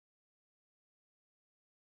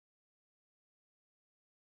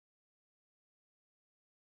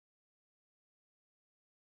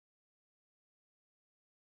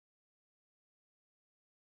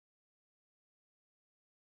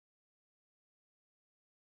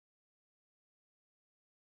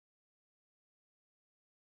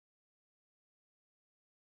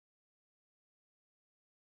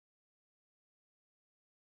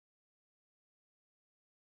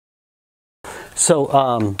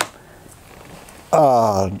So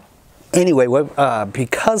anyway,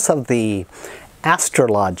 because of the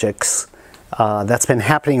astrologics that's been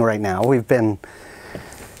happening right now, we have been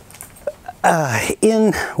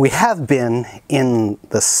in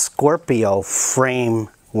the Scorpio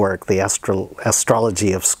framework, the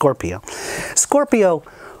astrology of Scorpio. Scorpio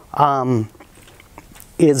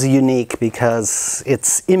is unique because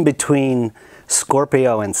it's in between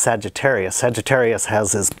Scorpio and Sagittarius. Sagittarius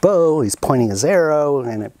has his bow, he's pointing his arrow,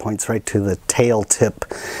 and it points right to the tail tip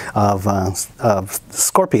of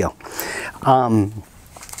Scorpio.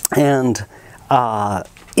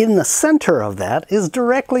 In the center of that is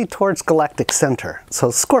directly towards galactic center.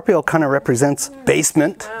 So Scorpio kind of represents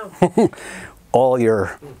basement, all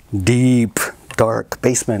your deep, dark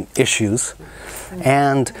basement issues.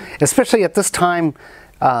 And especially at this time,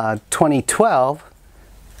 2012,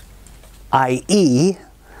 i.e.,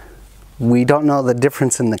 we don't know the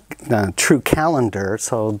difference in the true calendar,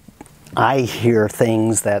 so I hear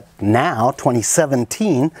things that now,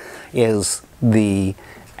 2017, is the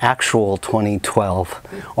actual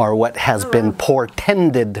 2012, or what has been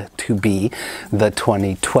portended to be the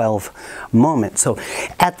 2012 moment. So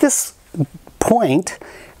at this point,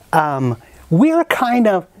 we're kind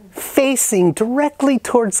of facing directly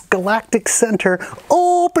towards galactic center,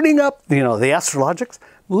 opening up, the astrologics.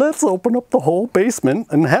 Let's open up the whole basement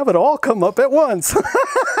and have it all come up at once.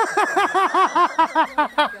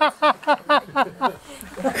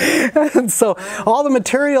 And so all the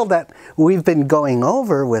material that we've been going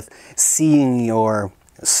over with seeing your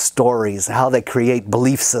stories, how they create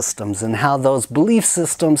belief systems, and how those belief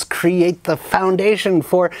systems create the foundation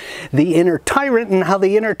for the inner tyrant, and how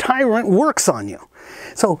the inner tyrant works on you.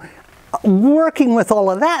 So working with all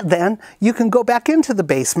of that, then you can go back into the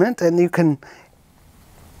basement and you can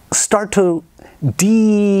start to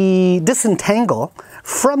disentangle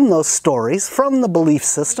from those stories, from the belief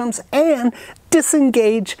systems, and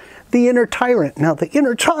disengage the inner tyrant. Now, the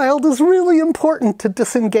inner child is really important to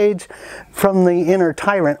disengage from the inner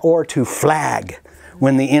tyrant, or to flag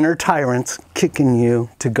when the inner tyrant's kicking you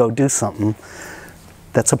to go do something.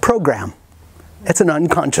 That's a program. It's an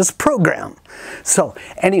unconscious program. So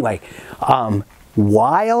anyway,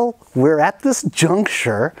 while we're at this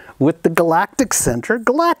juncture with the galactic center,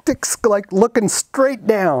 galactic's like looking straight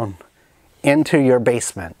down into your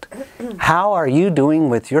basement. How are you doing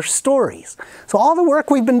with your stories? So all the work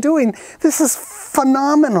we've been doing, this is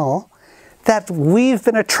phenomenal that we've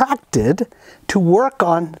been attracted to work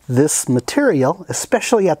on this material,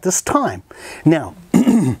 especially at this time. Now,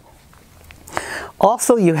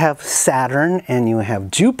 also you have Saturn and you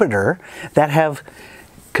have Jupiter that have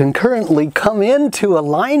concurrently come into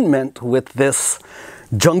alignment with this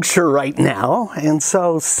juncture right now. And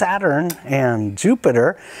so Saturn and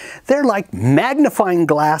Jupiter, they're like magnifying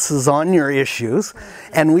glasses on your issues.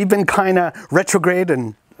 And we've been kind of retrograde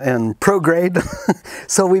and prograde.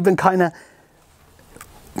 So we've been kind of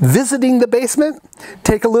visiting the basement,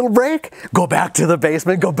 take a little break, go back to the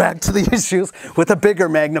basement, go back to the issues with a bigger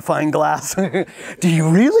magnifying glass. Do you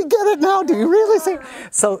really get it now? Do you really see?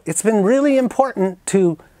 So it's been really important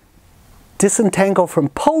to disentangle from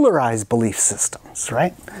polarized belief systems,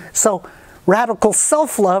 right? So radical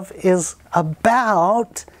self-love is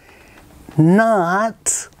about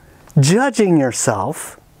not judging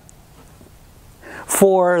yourself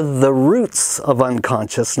for the roots of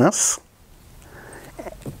unconsciousness.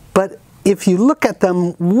 But if you look at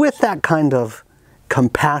them with that kind of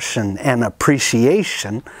compassion and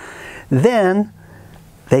appreciation, then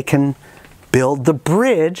they can build the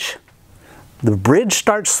bridge. The bridge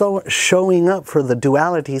starts showing up for the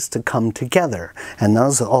dualities to come together. And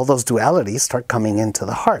all those dualities start coming into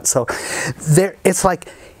the heart. So it's like,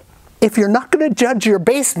 if you're not going to judge your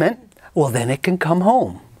basement, well, then it can come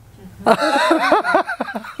home.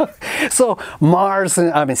 So Mars,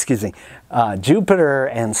 Jupiter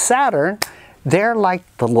and Saturn, they're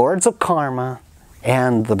like the lords of karma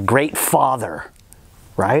and the great father,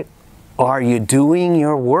 right? Are you doing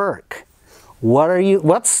your work?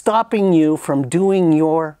 What's stopping you from doing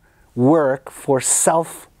your work for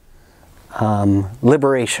self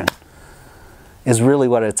liberation is really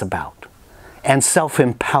what it's about, and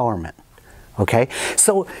self-empowerment. Okay,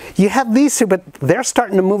 so you have these two, but they're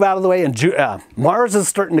starting to move out of the way, and Mars is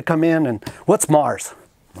starting to come in. And what's Mars?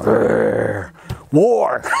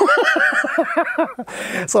 War.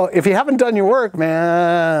 So if you haven't done your work,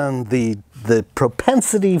 man, the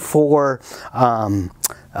propensity for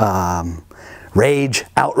rage,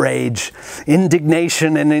 outrage,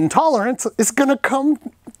 indignation, and intolerance is going to come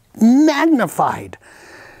magnified,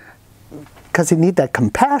 because you need that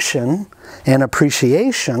compassion and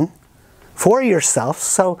appreciation for yourself.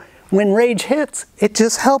 So when rage hits, it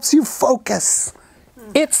just helps you focus.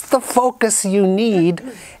 It's the focus you need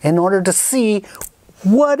in order to see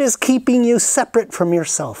what is keeping you separate from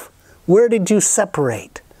yourself. Where did you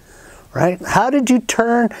separate? Right? How did you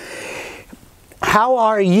turn? How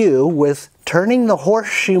are you with turning the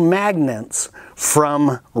horseshoe magnets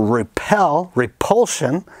from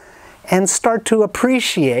repulsion, and start to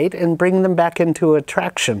appreciate and bring them back into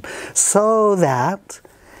attraction so that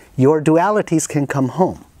your dualities can come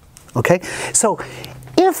home? Okay? So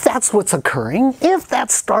if that's what's occurring, if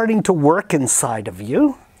that's starting to work inside of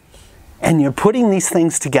you, and you're putting these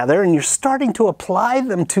things together and you're starting to apply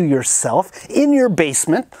them to yourself in your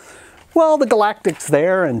basement, well, the galactic's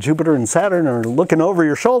there and Jupiter and Saturn are looking over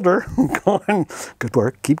your shoulder going, good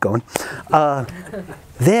work, keep going.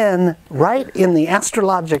 Then, right in the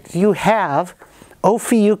astrologic, you have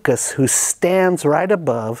Ophiuchus, who stands right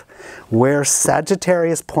above where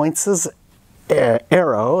Sagittarius points his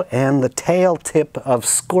arrow and the tail tip of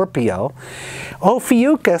Scorpio.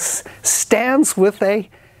 Ophiuchus stands with a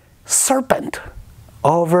serpent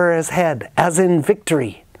over his head, as in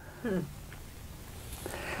victory.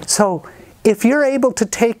 So, if you're able to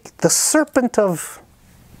take the serpent of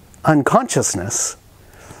unconsciousness,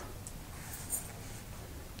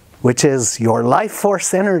 which is your life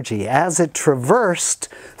force energy as it traversed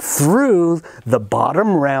through the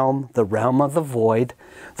bottom realm, the realm of the void,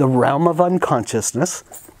 the realm of unconsciousness,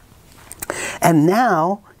 and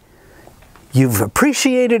now you've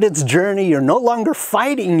appreciated its journey, you're no longer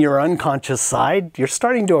fighting your unconscious side, you're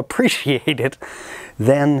starting to appreciate it,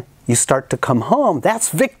 then you start to come home. That's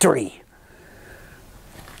victory.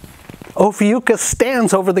 Ophiuchus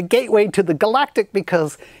stands over the gateway to the galactic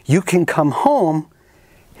because you can come home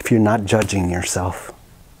if you're not judging yourself.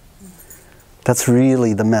 That's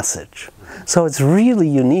really the message. So it's really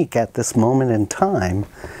unique at this moment in time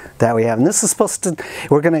that we have. And this is supposed to,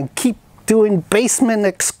 we're going to keep doing basement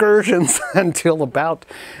excursions until about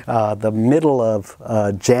the middle of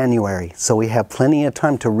January. So we have plenty of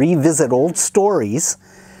time to revisit old stories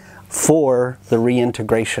for the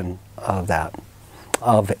reintegration of that,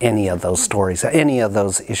 of any of those stories, any of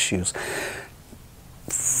those issues.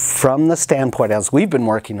 From the standpoint, as we've been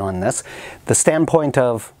working on this, the standpoint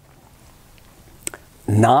of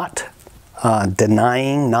not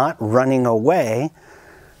denying, not running away,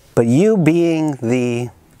 but you being the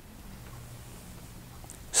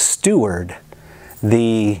steward,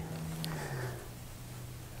 the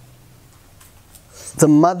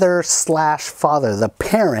mother slash father, the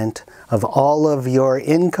parent of all of your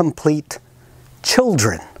incomplete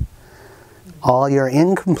children, all your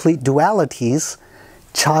incomplete dualities,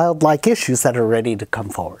 childlike issues that are ready to come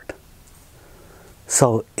forward.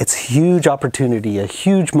 So it's a huge opportunity, a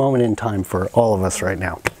huge moment in time for all of us right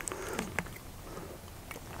now.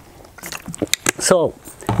 So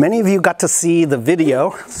many of you got to see the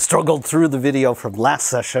video, struggled through the video from last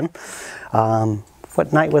session.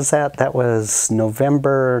 What night was that? That was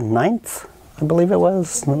November 9th, I believe it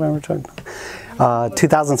was. November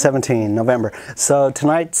 2017, November. So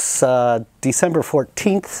tonight's December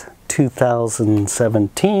 14th,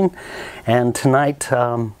 2017. And tonight's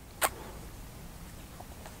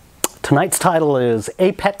title is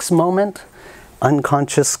Apex Moment,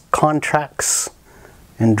 Unconscious Contracts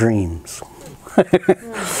and Dreams.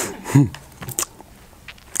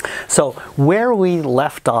 So where we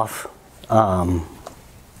left off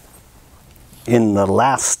in the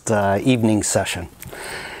last evening session,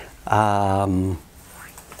 I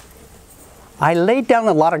laid down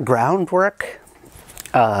a lot of groundwork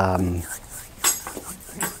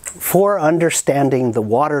for understanding the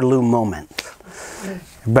Waterloo moment.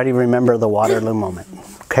 Everybody remember the Waterloo moment?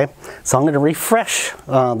 Okay, so I'm going to refresh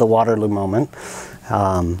the Waterloo moment.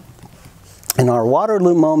 And our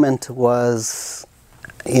Waterloo moment was,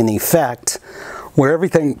 in effect, where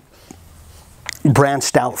everything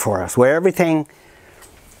branched out for us, where everything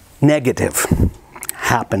negative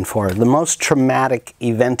happened for us. The most traumatic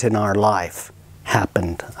event in our life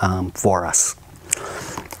happened for us.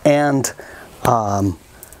 And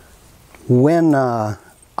when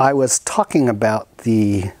I was talking about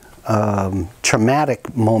the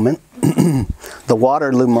traumatic moment, the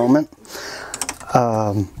Waterloo moment,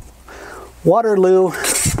 Waterloo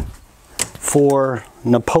for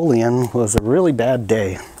Napoleon was a really bad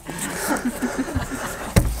day.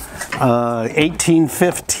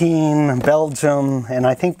 1815, Belgium, and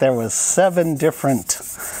I think there was 7 different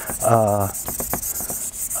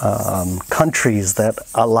countries that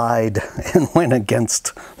allied and went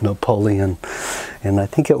against Napoleon. And I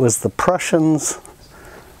think it was the Prussians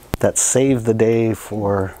that saved the day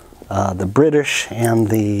for the British and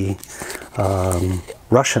the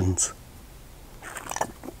Russians.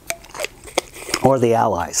 or the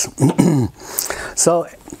Allies. So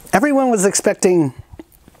everyone was expecting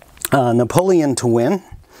Napoleon to win.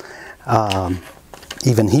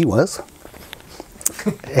 Even he was.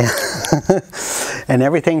 And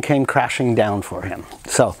everything came crashing down for him.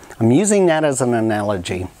 So I'm using that as an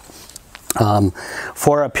analogy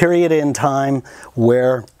for a period in time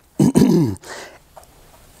where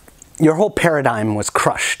your whole paradigm was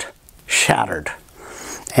crushed, shattered.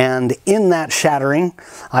 And in that shattering,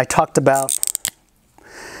 I talked about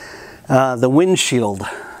the windshield,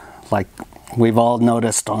 like we've all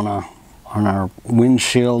noticed on our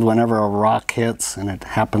windshield whenever a rock hits, and it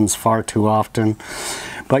happens far too often.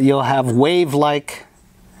 But you'll have wave-like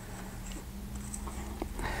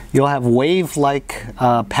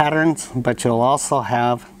patterns, but you'll also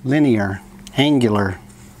have linear, angular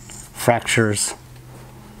fractures,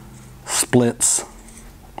 splits,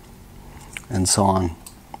 and so on.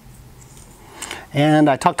 And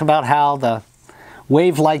I talked about how the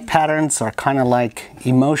wave-like patterns are kind of like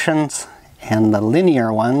emotions, and the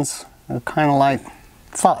linear ones are kind of like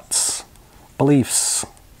thoughts, beliefs,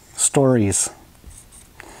 stories.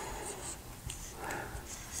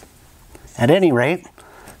 At any rate,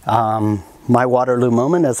 my Waterloo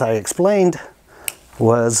moment, as I explained,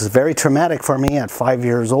 was very traumatic for me at 5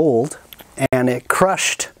 years old, and it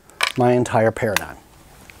crushed my entire paradigm.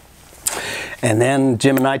 And then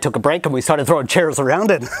Jim and I took a break and we started throwing chairs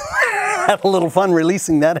around it. Had a little fun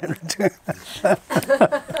releasing that energy.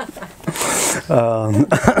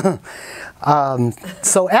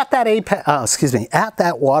 So at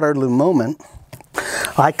that Waterloo moment,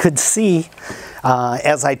 I could see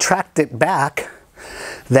as I tracked it back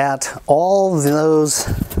that all those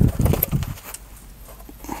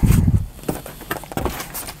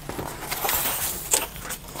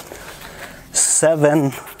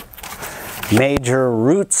seven major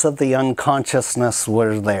roots of the unconsciousness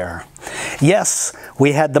were there. Yes,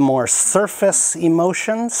 we had the more surface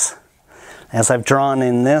emotions, as I've drawn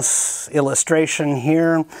in this illustration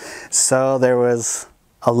here. So there was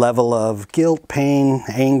a level of guilt, pain,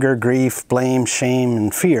 anger, grief, blame, shame,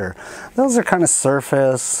 and fear. Those are kind of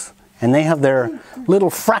surface, and they have their little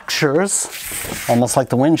fractures, almost like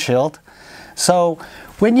the windshield. So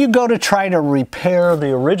when you go to try to repair the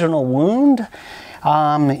original wound,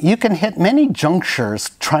 you can hit many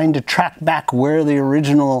junctures trying to track back where the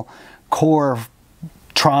original core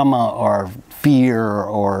trauma or fear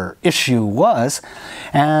or issue was,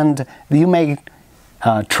 and you may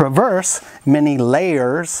traverse many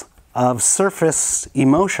layers of surface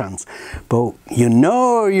emotions. But you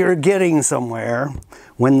know you're getting somewhere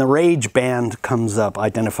when the rage band comes up,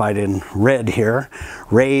 identified in red here.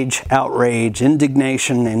 Rage, outrage,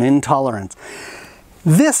 indignation, and intolerance.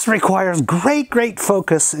 This requires great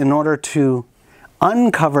focus in order to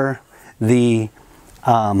uncover the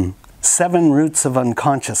 7 roots of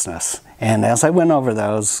unconsciousness. And as I went over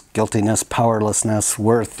those, guiltiness, powerlessness,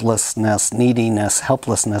 worthlessness, neediness,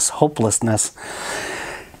 helplessness, hopelessness,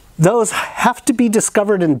 those have to be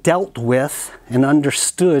discovered and dealt with and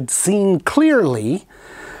understood, seen clearly,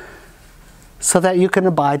 so that you can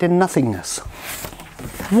abide in nothingness.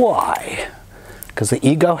 Why? Because the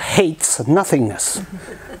ego hates nothingness.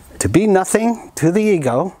 To be nothing to the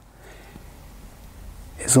ego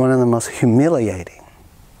is one of the most humiliating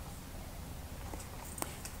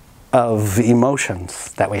of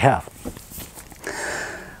emotions that we have.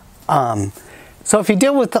 So if you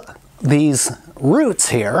deal with these roots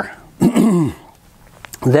here,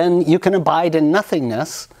 then you can abide in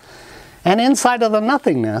nothingness, and inside of the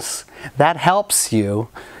nothingness, that helps you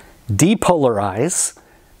depolarize,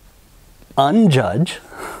 unjudge,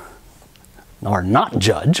 or not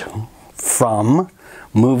judge, from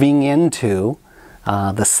moving into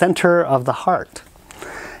the center of the heart.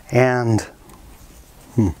 And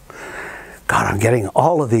God, I'm getting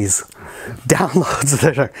all of these downloads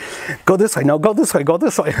that are, go this way, no, go this way, go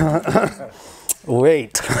this way.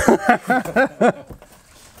 Wait.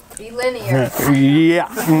 Be linear. Yeah.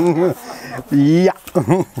 Yeah.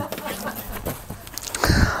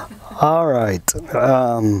 All right.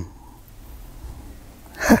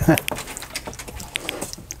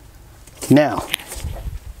 Now,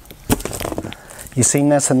 you've seen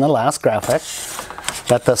this in the last graphic,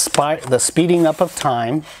 that the speeding up of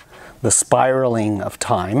time, the spiraling of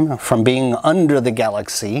time from being under the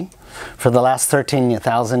galaxy for the last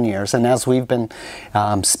 13,000 years, and as we've been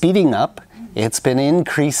speeding up, it's been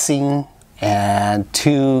increasing and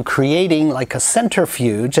to creating like a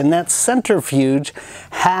centrifuge, and that centrifuge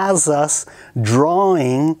has us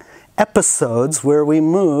drawing episodes where we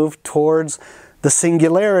move towards the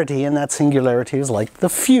singularity, and that singularity is like the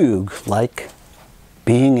fugue, like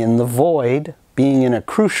being in the void, being in a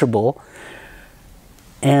crucible,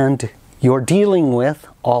 and you're dealing with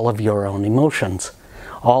all of your own emotions,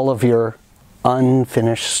 all of your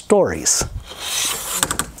unfinished stories,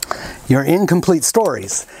 your incomplete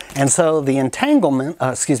stories. And so the entanglement,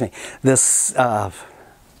 the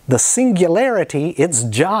singularity, its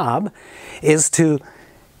job is to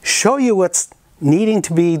show you what's needing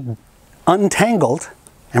to be untangled.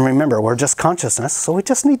 And remember, we're just consciousness, so we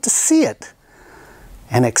just need to see it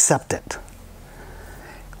and accept it.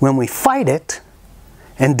 When we fight it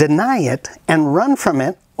and deny it and run from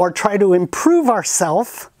it or try to improve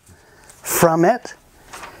ourselves from it,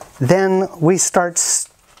 then we start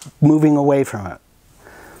moving away from it.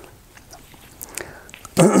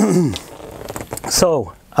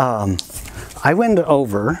 So, I went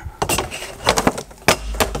over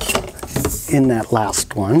in that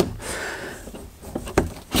last one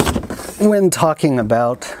when talking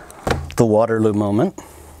about the Waterloo moment,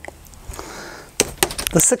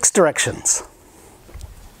 the 6 directions.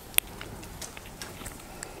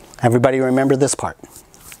 Everybody remember this part,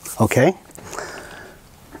 okay?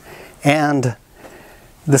 And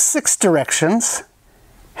the 6 directions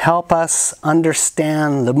help us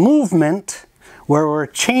understand the movement where we're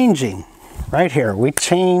changing. Right here, we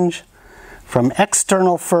change from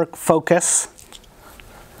external focus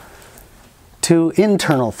to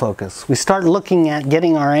internal focus. We start looking at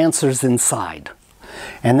getting our answers inside.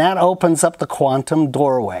 And that opens up the quantum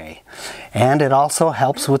doorway. And it also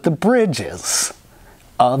helps with the bridges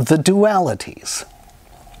of the dualities.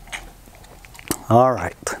 All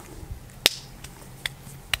right.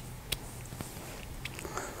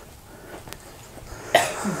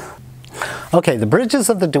 Okay, the bridges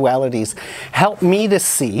of the dualities help me to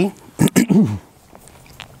see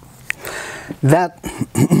that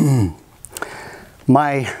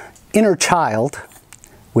my inner child,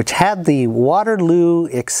 which had the Waterloo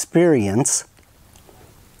experience,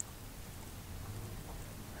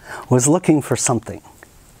 was looking for something.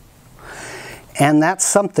 And that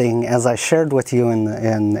something, as I shared with you in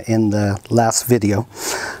the last video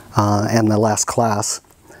and the last class,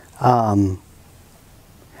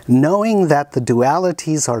 knowing that the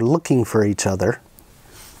dualities are looking for each other,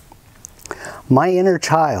 my inner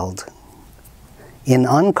child in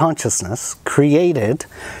unconsciousness created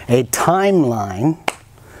a timeline,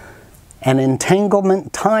 an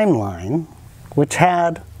entanglement timeline, which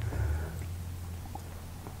had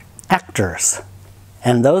actors.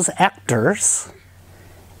 And those actors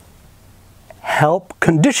help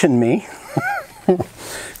condition me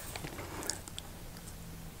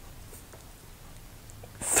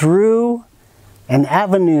through an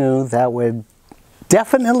avenue that would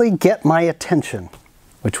definitely get my attention,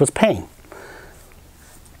 which was pain.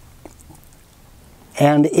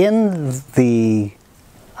 And in the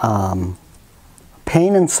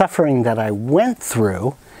pain and suffering that I went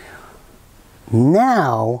through,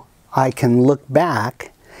 now I can look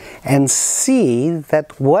back and see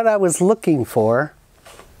that what I was looking for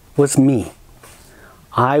was me.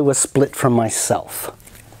 I was split from myself.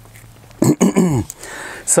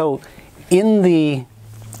 So in the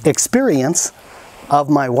experience of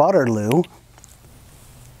my Waterloo,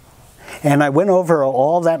 and I went over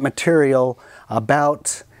all that material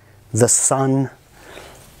about the sun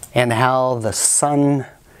and how the sun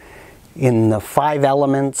in the 5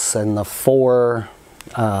 elements and the 4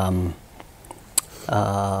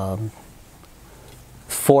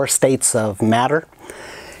 states of matter,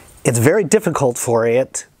 it's very difficult for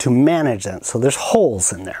it to manage that. So there's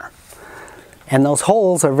holes in there. And those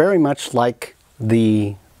holes are very much like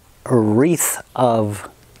the wreath of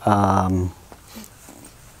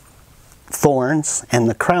thorns and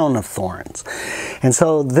the crown of thorns. And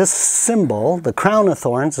so this symbol, the crown of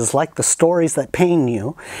thorns, is like the stories that pain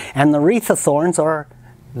you, and the wreath of thorns are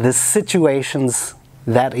the situations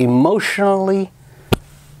that emotionally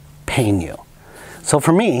pain you. So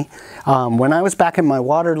for me, when I was back in my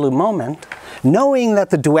Waterloo moment, knowing that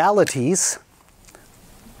the dualities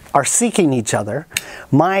are seeking each other,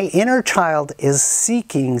 my inner child is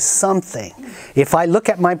seeking something. If I look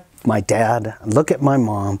at my dad, look at my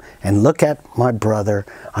mom, and look at my brother,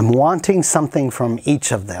 I'm wanting something from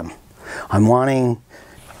each of them. I'm wanting,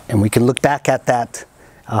 and we can look back at that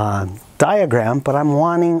diagram, but I'm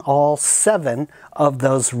wanting all 7 of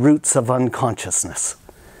those roots of unconsciousness.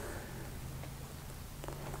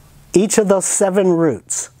 Each of those 7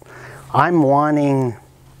 roots, I'm wanting,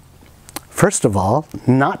 first of all,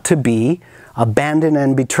 not to be abandoned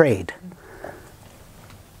and betrayed,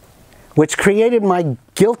 which created my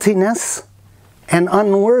guiltiness and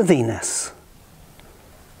unworthiness.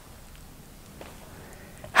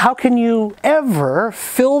 How can you ever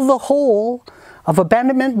fill the hole of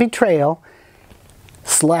abandonment, betrayal,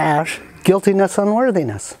 / guiltiness,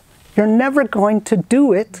 unworthiness. You're never going to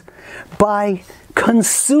do it by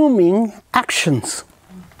consuming actions.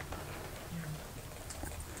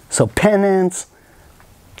 So penance,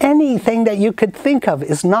 anything that you could think of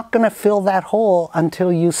is not going to fill that hole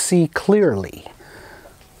until you see clearly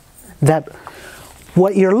that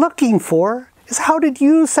what you're looking for is, how did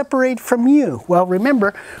you separate from you? Well,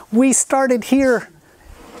 remember, we started here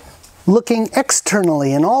looking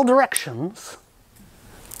externally in all directions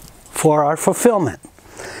for our fulfillment.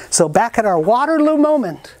 So back at our Waterloo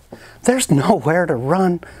moment, there's nowhere to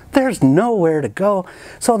run, there's nowhere to go.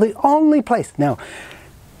 So the only place, now,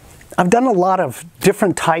 I've done a lot of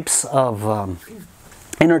different types of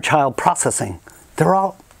inner child processing. They're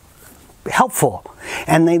all helpful,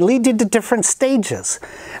 and they lead you to different stages.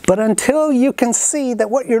 But until you can see that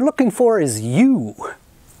what you're looking for is you,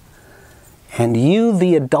 and you,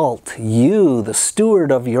 the adult, you, the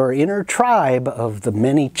steward of your inner tribe of the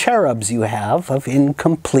many cherubs you have of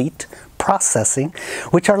incomplete processing,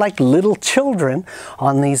 which are like little children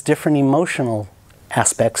on these different emotional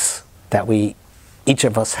aspects that each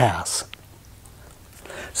of us has.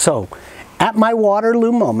 So, at my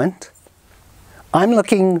Waterloo moment, I'm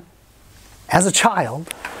looking, as a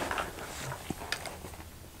child,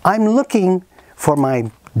 I'm looking for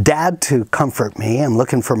my dad to comfort me. I'm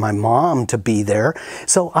looking for my mom to be there.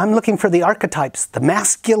 So I'm looking for the archetypes, the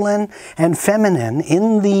masculine and feminine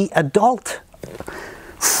in the adult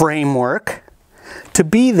framework, to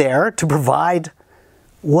be there to provide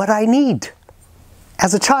what I need.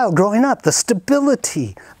 As a child growing up, the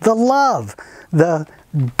stability, the love, the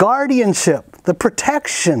guardianship, the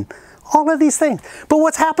protection, all of these things. But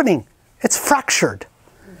what's happening? It's fractured.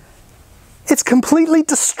 It's completely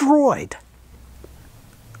destroyed.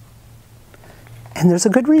 And there's a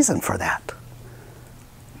good reason for that.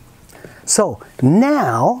 So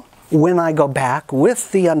now, when I go back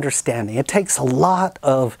with the understanding, it takes a lot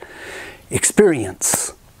of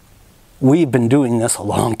experience. We've been doing this a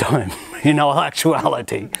long time, in all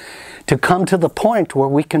actuality, to come to the point where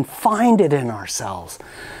we can find it in ourselves.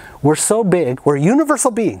 We're so big, we're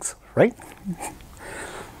universal beings, right?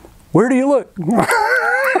 Where do you look?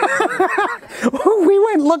 We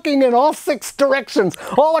went looking in all 6 directions,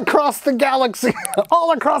 all across the galaxy,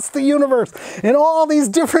 all across the universe, in all these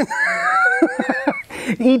different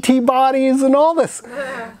ET bodies and all this.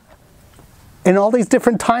 In all these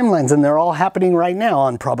different timelines, and they're all happening right now.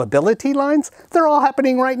 On probability lines, they're all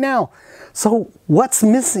happening right now. So what's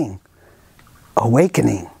missing?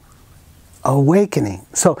 Awakening. Awakening.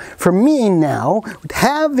 So for me now,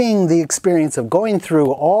 having the experience of going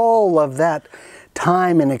through all of that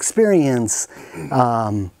time and experience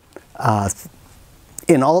in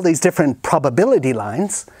all these different probability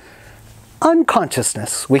lines,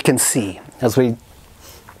 unconsciousness we can see, as we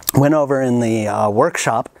went over in the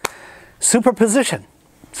workshop, superposition.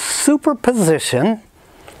 Superposition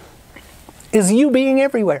is you being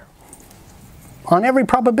everywhere, on every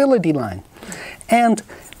probability line. And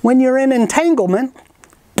when you're in entanglement,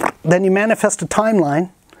 then you manifest a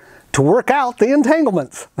timeline to work out the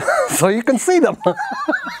entanglements so you can see them.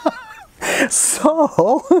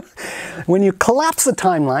 So when you collapse a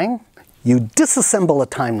timeline, you disassemble a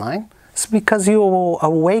timeline, it's because you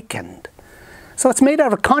awakened. So it's made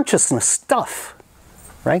out of consciousness stuff,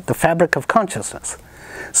 right? The fabric of consciousness.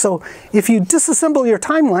 So if you disassemble your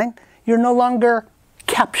timeline, you're no longer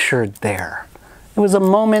captured there. It was a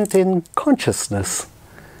moment in consciousness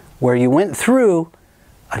where you went through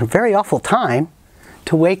a very awful time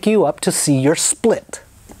to wake you up to see your split.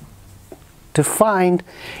 To find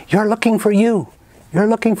you're looking for you. You're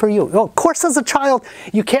looking for you. Oh, of course, as a child,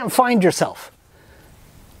 you can't find yourself.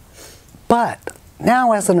 But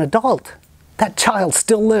now as an adult, that child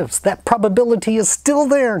still lives. That probability is still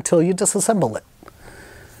there until you disassemble it.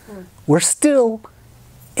 We're still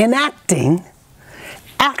enacting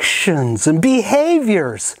actions and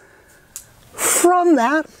behaviors from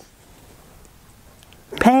that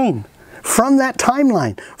pain, from that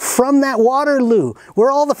timeline, from that Waterloo,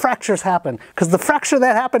 where all the fractures happen. Because the fracture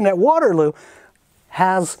that happened at Waterloo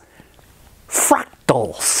has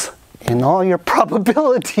fractals in all your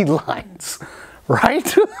probability lines,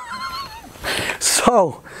 right?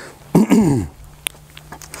 So,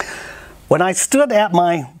 when I stood at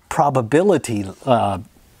my probability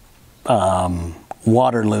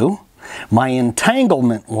Waterloo, my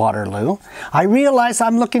entanglement Waterloo, I realized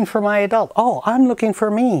I'm looking for my adult. Oh, I'm looking for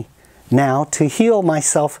me now to heal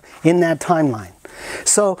myself in that timeline.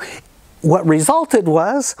 So what resulted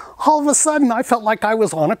was, all of a sudden I felt like I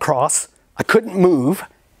was on a cross. I couldn't move.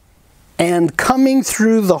 And coming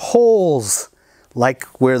through the holes like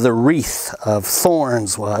where the wreath of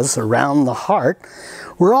thorns was around the heart,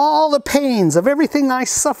 were all the pains of everything I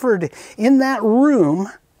suffered in that room,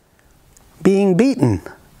 being beaten,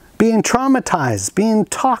 being traumatized, being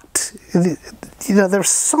talked. You know, there's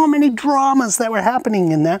so many dramas that were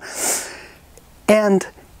happening in that. And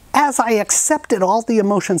as I accepted all the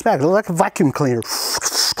emotions back, like a vacuum cleaner,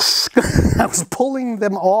 I was pulling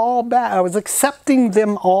them all back. I was accepting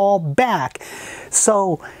them all back.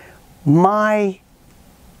 So my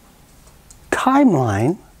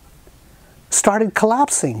timeline started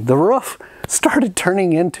collapsing. The roof started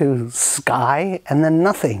turning into sky and then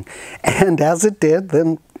nothing. And as it did,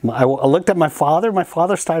 then I looked at my father. My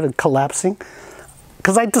father started collapsing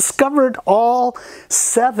because I discovered all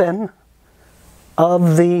 7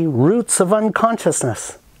 of the roots of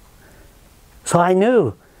unconsciousness. So I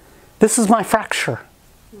knew, this is my fracture.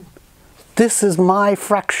 This is my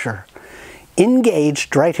fracture.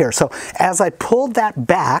 Engaged right here. So as I pulled that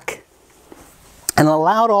back and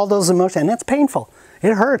allowed all those emotions, and it's painful,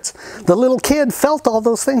 it hurts. The little kid felt all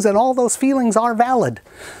those things, and all those feelings are valid.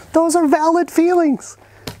 Those are valid feelings.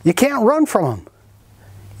 You can't run from them.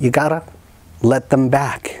 You gotta let them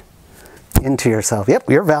back into yourself. Yep,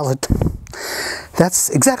 you're valid. That's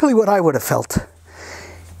exactly what I would have felt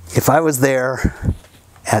if I was there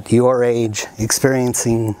at your age,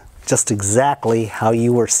 experiencing just exactly how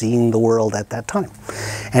you were seeing the world at that time.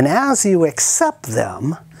 And as you accept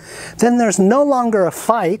them, then there's no longer a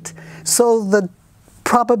fight, so the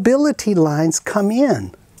probability lines come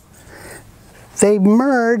in. They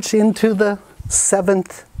merge into the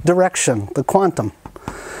 7th direction, the quantum.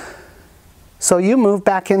 So you move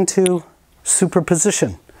back into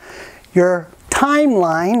superposition. Your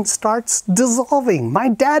timeline starts dissolving. My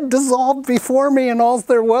dad dissolved before me, and all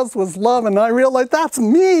there was love, and I realized that's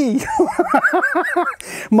me.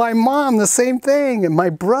 My mom, the same thing, and my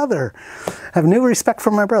brother. I have new respect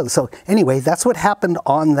for my brother. So anyway, that's what happened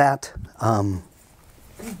on that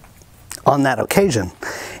occasion.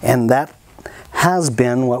 And that has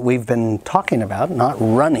been what we've been talking about, not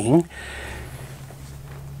running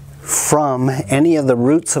from any of the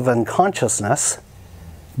roots of unconsciousness,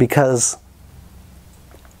 because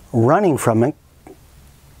running from it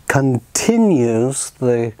continues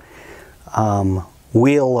the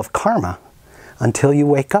wheel of karma until you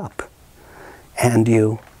wake up and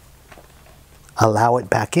you allow it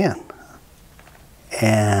back in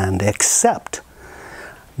and accept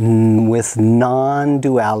with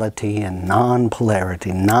non-duality and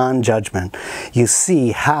non-polarity, non-judgment. You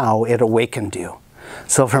see how it awakened you.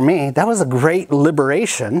 So for me, that was a great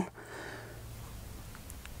liberation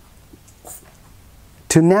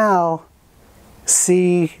to now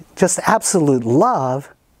see just absolute love.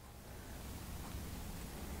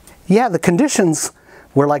 Yeah, the conditions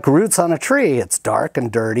were like roots on a tree. It's dark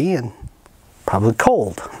and dirty and probably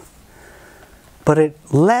cold. But it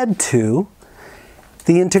led to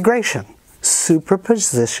the integration.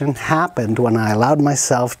 Superposition happened when I allowed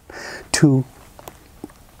myself to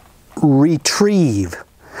retrieve,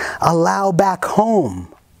 allow back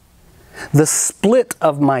home the split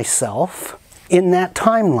of myself in that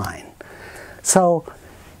timeline. So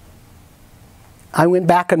I went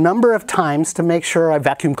back a number of times to make sure I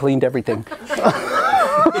vacuum cleaned everything.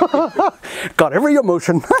 Got every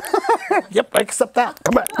emotion. Yep, I accept that.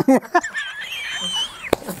 Come on.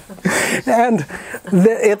 And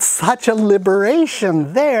it's such a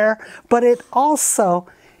liberation there, but it also,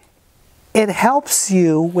 it helps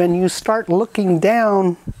you when you start looking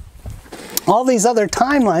down all these other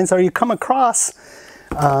timelines, or you come across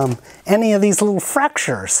any of these little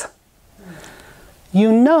fractures.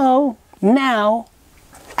 You know now,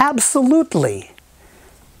 absolutely,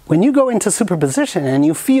 when you go into superposition and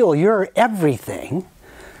you feel you're everything,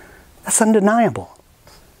 that's undeniable.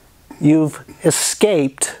 You've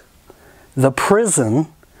escaped the prison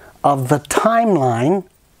of the timeline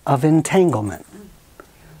of entanglement.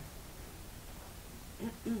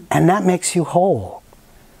 And that makes you whole.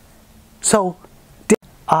 So,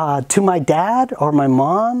 to my dad or my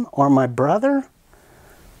mom or my brother,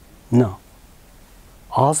 no.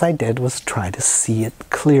 All I did was try to see it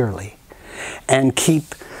clearly and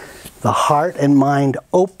keep the heart and mind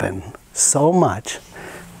open so much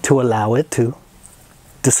to allow it to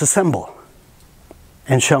disassemble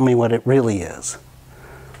and show me what it really is.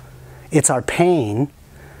 It's our pain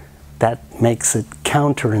that makes it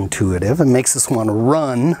counterintuitive and makes us want to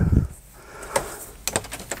run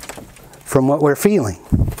from what we're feeling.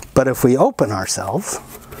 But if we open ourselves,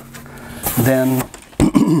 then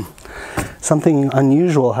something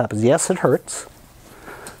unusual happens. Yes, it hurts,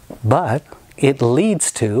 but it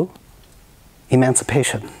leads to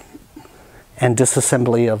emancipation and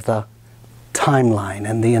disassembly of the timeline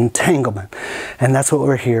and the entanglement. And that's what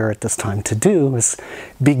we're here at this time to do, is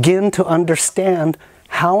begin to understand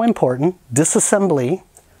how important disassembly,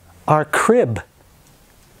 our crib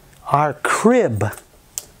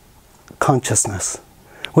consciousness,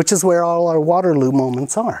 which is where all our Waterloo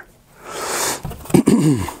moments are.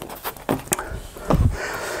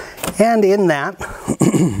 And in that,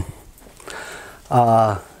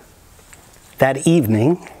 that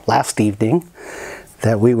evening, last evening,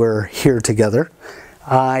 that we were here together,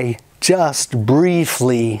 I just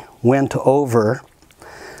briefly went over,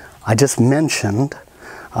 I just mentioned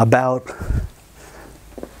about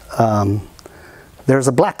there's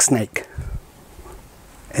a black snake.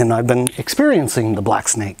 And I've been experiencing the black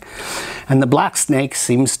snake. And the black snake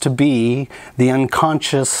seems to be the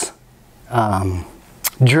unconscious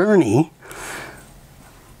journey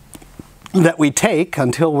that we take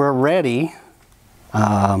until we're ready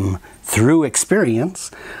through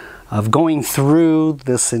experience of going through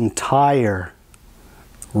this entire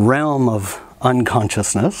realm of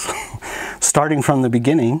unconsciousness, starting from the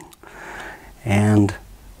beginning and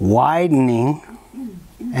widening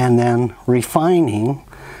and then refining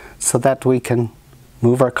so that we can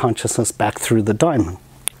move our consciousness back through the diamond.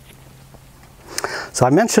 So I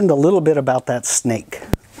mentioned a little bit about that snake.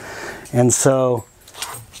 And so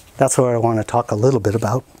that's what I want to talk a little bit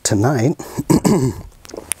about tonight,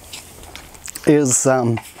 is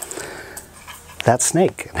that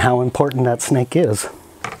snake and how important that snake is.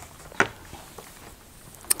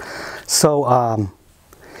 So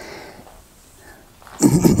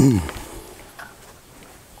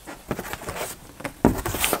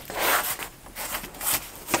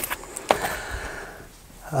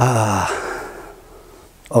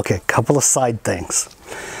okay, couple of side things.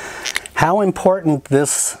 How important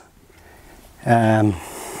this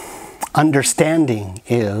understanding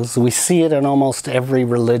is, we see it in almost every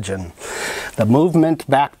religion. The movement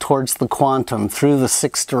back towards the quantum through the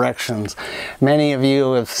 6 directions. Many of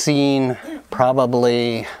you have seen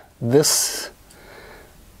probably this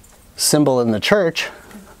symbol in the church,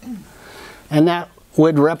 and that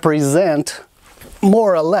would represent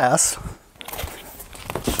more or less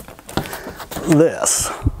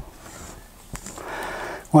this.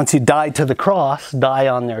 Once you die to the cross, die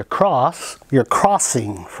on their cross, you're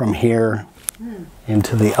crossing from here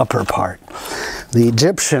into the upper part. The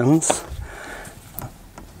Egyptians,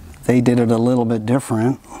 they did it a little bit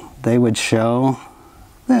different. They would show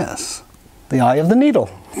this, the eye of the needle.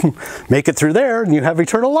 Make it through there and you have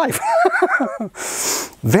eternal life.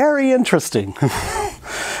 Very interesting.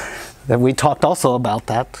 That we talked also about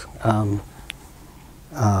that.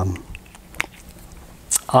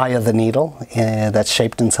 Eye of the needle that's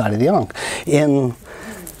shaped inside of the ankh. In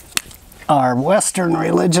our Western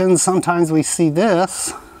religions, sometimes we see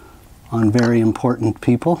this on very important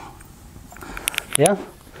people. Yeah?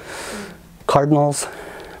 Cardinals,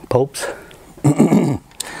 popes.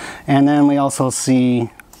 And then we also see,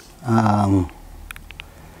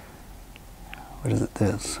 what is it,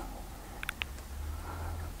 this?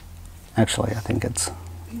 Actually, I think it's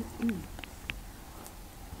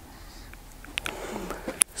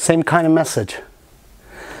same kind of message.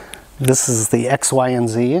 This is the X, Y, and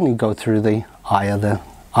Z, and you go through the eye of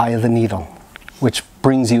the needle, which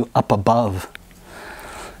brings you up above,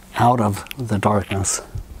 out of the darkness.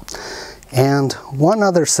 And one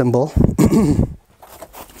other symbol.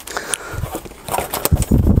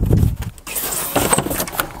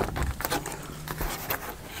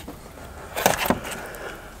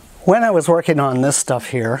 When I was working on this stuff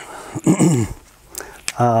here,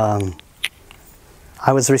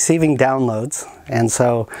 I was receiving downloads, and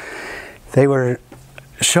so they were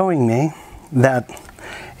showing me that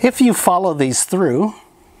if you follow these through,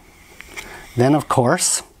 then of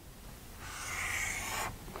course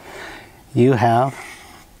you have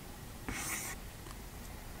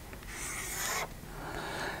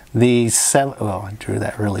the 7, oh, I drew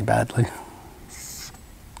that really badly.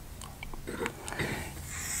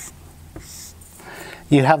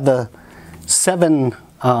 You have the 7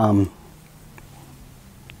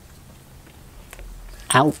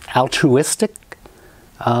 altruistic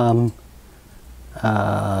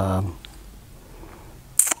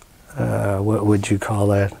what would you call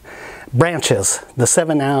that? Branches, the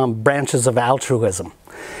 7 branches of altruism,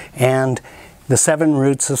 and the 7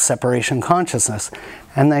 roots of separation consciousness.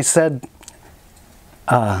 And they said,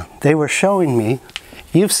 they were showing me,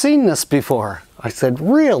 you've seen this before. I said,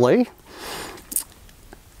 really?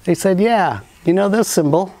 They said, yeah, you know this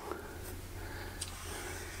symbol?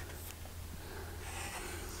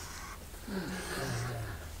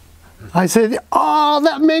 I said, oh,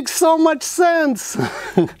 that makes so much sense.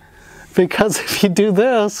 Because if you do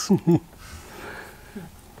this,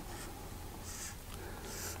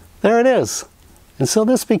 there it is. And so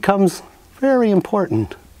this becomes very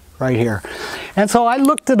important right here. And so I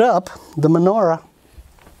looked it up, the menorah,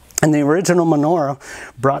 and the original menorah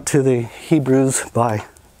brought to the Hebrews by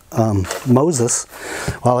Moses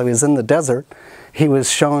while he was in the desert. He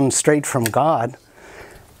was shown straight from God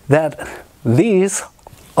that these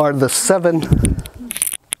are the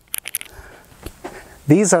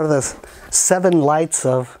seven lights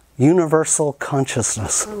of universal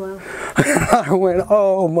consciousness. Oh, wow. I went,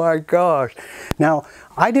 oh my gosh. Now,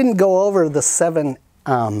 I didn't go over the seven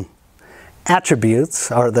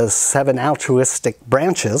attributes or the seven altruistic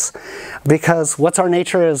branches, because what's our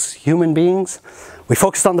nature as human beings? We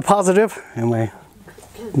focus on the positive and we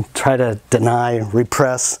try to deny,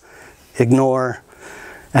 repress, ignore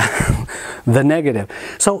the negative.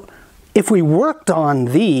 So if we worked on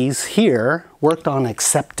these here, worked on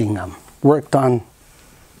accepting them, worked on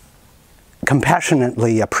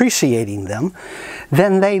compassionately appreciating them,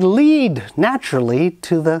 then they lead naturally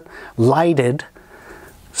to the lighted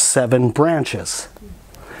seven branches.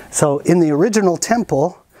 So in the original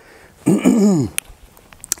temple, they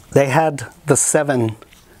had the seven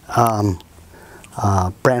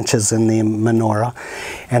branches in the menorah,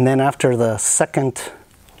 and then after the second,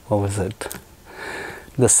 what was it?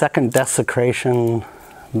 The second desecration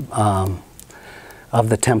of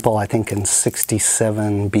the temple, I think in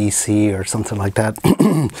 67 BC or something like that,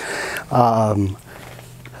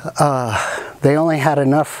 they only had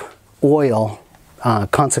enough oil,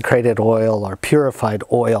 consecrated oil or purified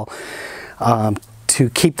oil, to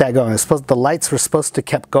keep that going. The lights were supposed to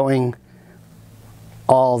keep going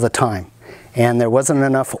all the time, and there wasn't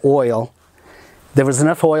enough oil. There was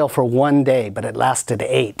enough oil for one day, but it lasted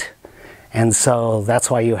 8. And so that's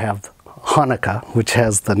why you have Hanukkah, which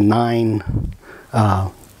has the 9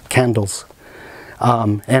 candles.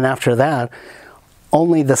 And after that,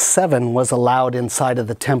 only the 7 was allowed inside of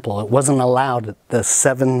the temple. It wasn't allowed, the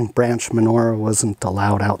 7-branch menorah wasn't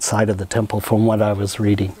allowed outside of the temple from what I was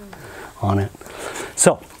reading on it.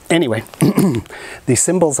 So anyway, these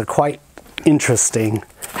symbols are quite interesting,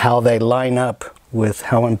 how they line up with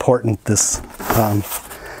how important this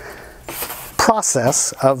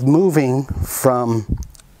process of moving from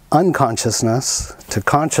unconsciousness to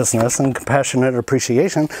consciousness and compassionate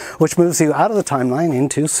appreciation, which moves you out of the timeline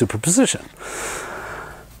into superposition.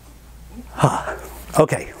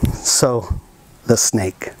 Okay, so the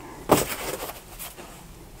snake.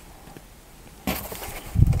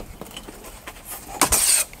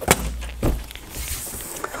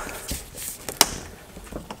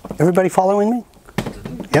 Everybody following me?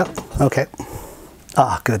 Yep, okay.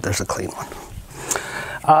 Ah, good, there's a clean one.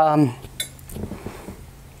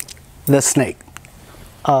 The snake.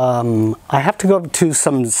 I have to go to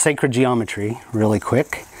some sacred geometry really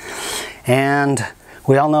quick. And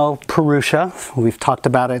we all know Purusha. We've talked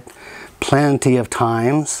about it plenty of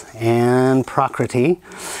times. And Prakriti.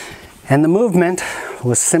 And the movement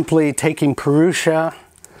was simply taking Purusha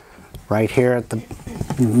right here at the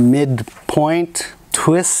midpoint,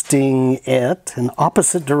 twisting it in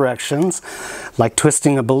opposite directions, like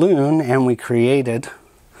twisting a balloon, and we created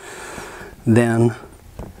then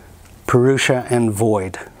Purusha and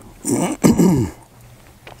void.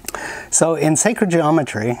 So in sacred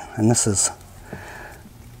geometry, and this is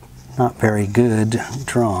not very good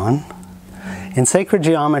drawn, in sacred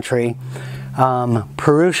geometry,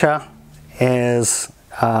 Purusha is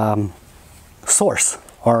source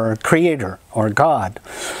or creator or God.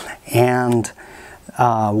 And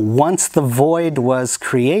once the void was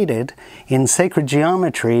created, in sacred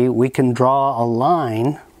geometry, we can draw a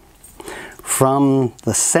line from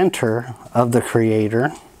the center of the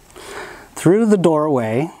creator through the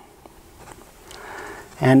doorway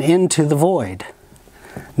and into the void.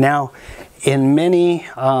 Now, in many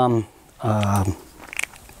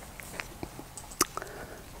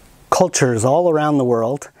cultures all around the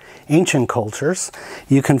world, ancient cultures,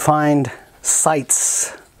 you can find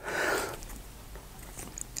sites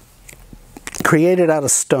created out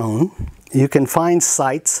of stone. You can find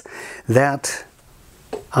sites that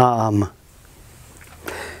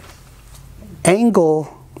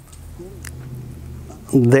angle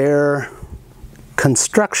their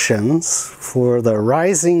constructions for the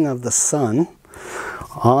rising of the sun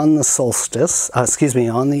on the solstice, on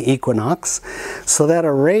the equinox, so that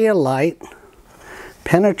a ray of light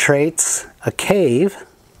penetrates a cave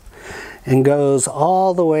and goes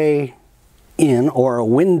all the way in, or a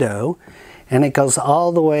window, and it goes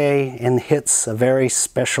all the way and hits a very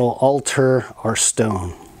special altar or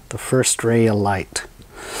stone, the first ray of light.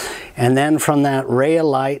 And then from that ray of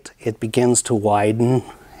light, it begins to widen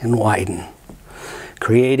and widen,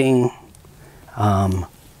 creating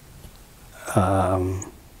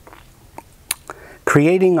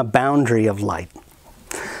creating a boundary of light.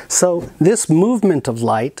 So this movement of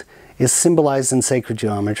light is symbolized in sacred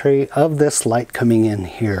geometry of this light coming in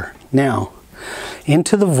here. Now,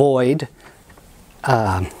 into the void,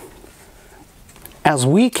 as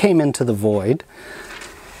we came into the void,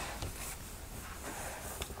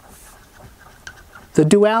 the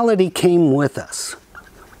duality came with us.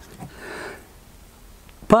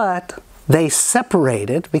 But they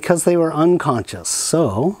separated because they were unconscious.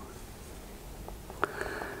 So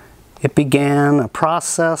it began a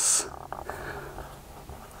process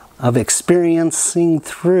of experiencing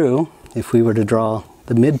through, if we were to draw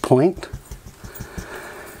the midpoint,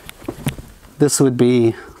 this would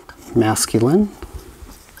be masculine,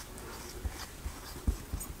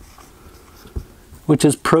 which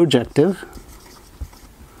is projective,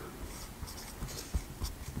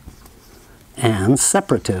 and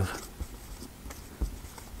separative.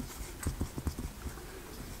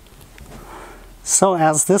 So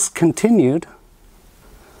as this continued,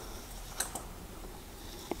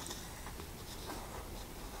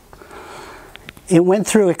 it went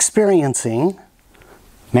through experiencing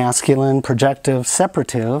masculine, projective,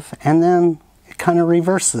 separative, and then it kind of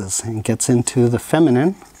reverses and gets into the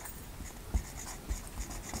feminine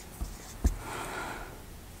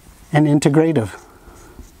and integrative.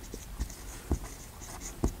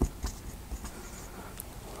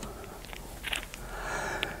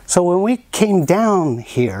 So when we came down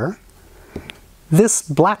here, this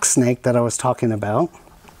black snake that I was talking about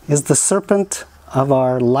is the serpent of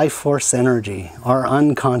our life force energy, our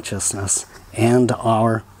unconsciousness, and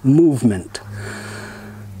our movement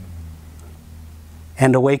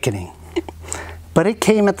and awakening. But it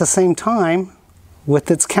came at the same time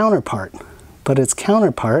with its counterpart. But its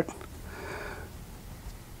counterpart,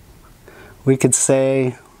 we could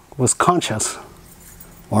say, was conscious,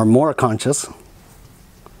 or more conscious.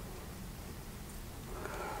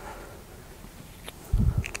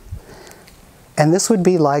 And this would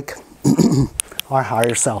be like our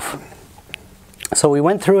higher self. So we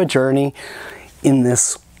went through a journey in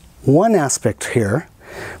this one aspect here.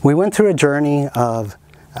 We went through a journey of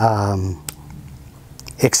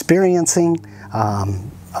experiencing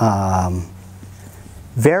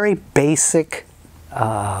very basic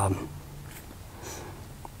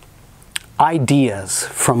ideas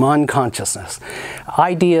from unconsciousness.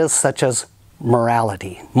 Ideas such as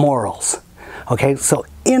morality, morals. Okay, so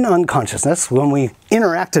in unconsciousness, when we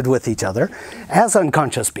interacted with each other as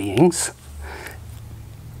unconscious beings,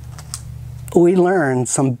 we learned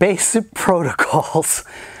some basic protocols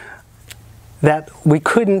that we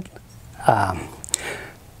couldn't,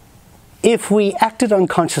 if we acted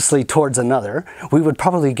unconsciously towards another, we would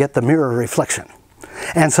probably get the mirror reflection.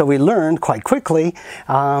 And so we learned quite quickly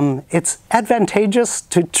it's advantageous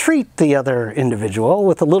to treat the other individual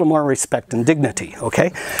with a little more respect and dignity,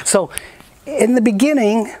 okay? So in the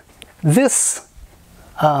beginning, this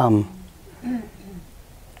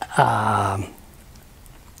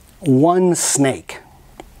one snake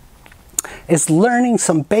is learning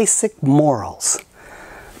some basic morals.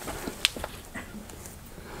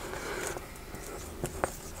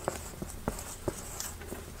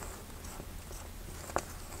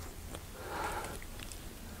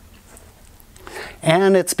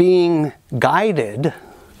 And it's being guided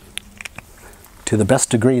to the best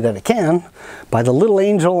degree that it can by the little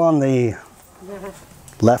angel on the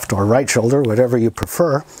left or right shoulder, whatever you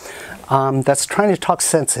prefer, that's trying to talk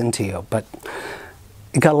sense into you, but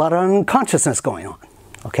you got a lot of unconsciousness going on,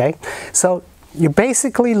 okay? So you're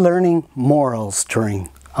basically learning morals during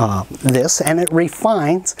this, and it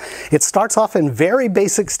refines. It starts off in very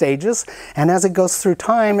basic stages, and as it goes through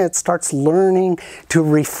time, it starts learning to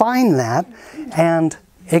refine that, and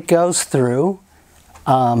it goes through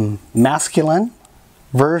masculine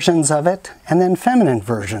versions of it, and then feminine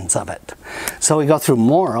versions of it. So we go through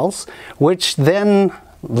morals, which then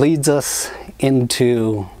leads us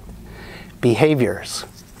into behaviors.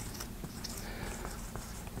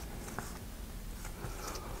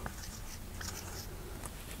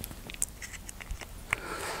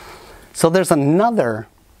 So there's another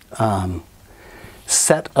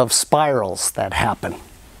set of spirals that happen,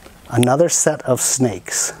 another set of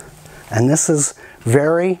snakes, and this is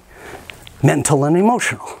very mental and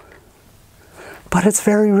emotional, but it's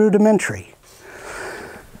very rudimentary.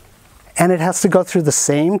 And it has to go through the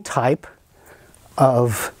same type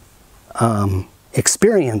of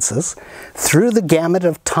experiences through the gamut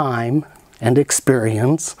of time and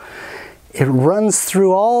experience. It runs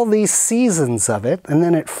through all these seasons of it, and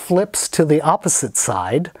then it flips to the opposite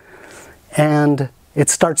side, and it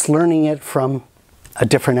starts learning it from a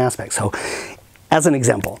different aspect. So, as an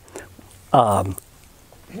example,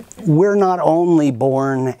 we're not only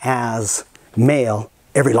born as male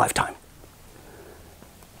every lifetime.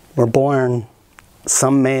 We're born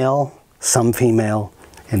some male, some female,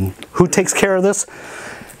 and who takes care of this?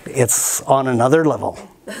 It's on another level.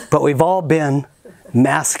 But we've all been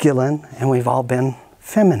masculine and we've all been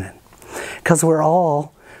feminine, because we're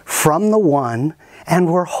all from the one,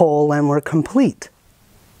 and we're whole and we're complete.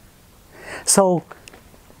 So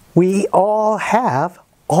we all have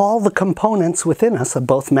all the components within us of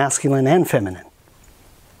both masculine and feminine.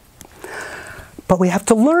 But we have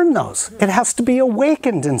to learn those. It has to be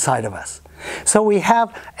awakened inside of us. So we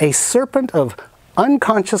have a serpent of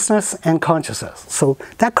unconsciousness and consciousness. So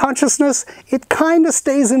that consciousness, it kind of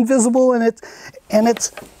stays invisible, and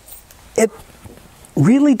it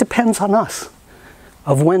really depends on us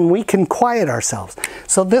of when we can quiet ourselves.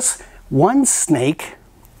 So this one snake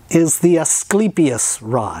is the Asclepius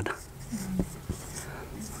rod.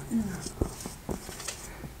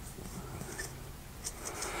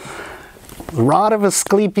 The rod of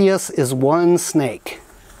Asclepius is one snake,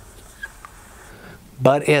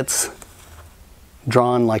 but it's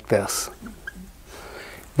drawn like this.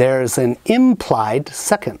 There's an implied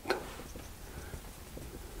second.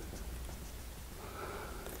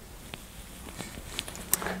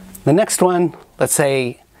 The next one, let's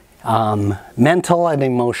say mental and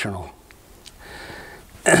emotional.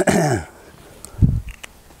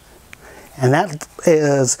 And that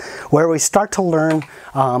is where we start to learn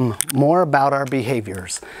more about our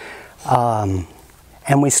behaviors. And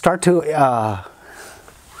we start to,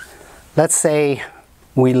 let's say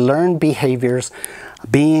we learn behaviors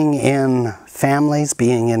being in families,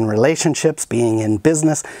 being in relationships, being in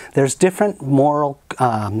business. There's different moral,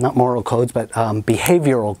 not moral codes, but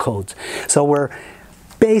behavioral codes. So we're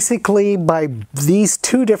basically, by these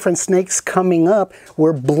two different snakes coming up,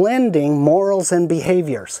 we're blending morals and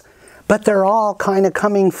behaviors. But they're all kind of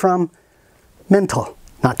coming from mental,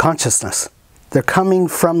 not consciousness. They're coming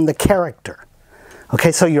from the character.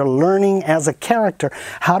 Okay, so you're learning as a character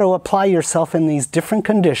how to apply yourself in these different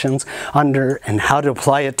conditions and how to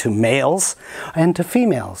apply it to males and to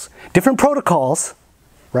females. Different protocols,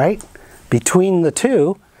 right, between the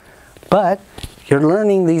two, but you're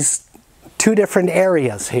learning these two different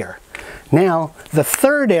areas here. Now, the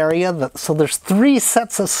third area, so there's three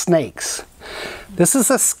sets of snakes. This is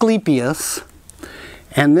Asclepius,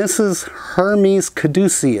 and this is Hermes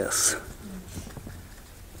caduceus.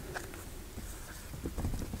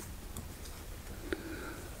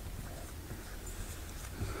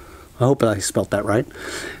 I hope I spelt that right.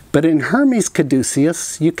 But in Hermes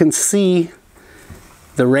caduceus, you can see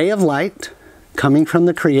the ray of light coming from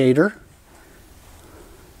the Creator.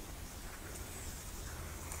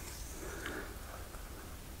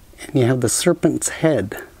 And you have the serpent's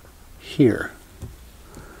head here.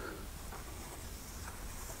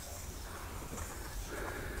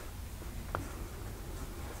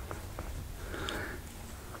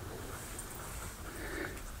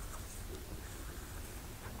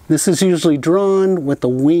 This is usually drawn with a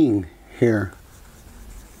wing here.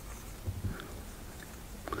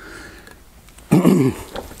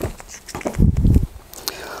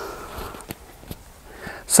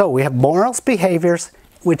 So we have morals, behaviors,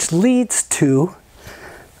 which leads to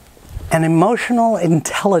an emotional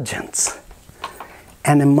intelligence.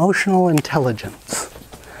 An emotional intelligence.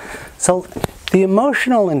 So the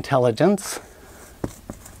emotional intelligence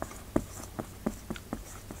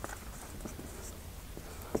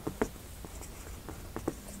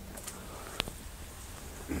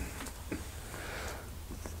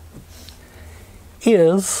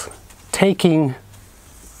is taking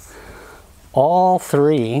all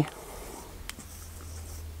three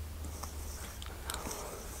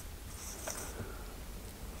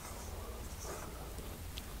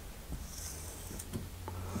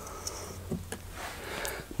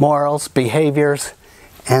morals, behaviors,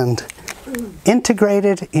 and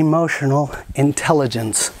integrated emotional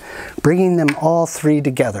intelligence, bringing them all three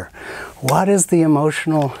together. What is the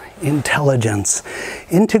emotional intelligence?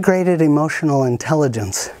 Integrated emotional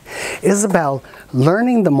intelligence is about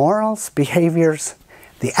learning the morals, behaviors,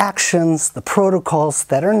 the actions, the protocols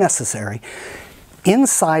that are necessary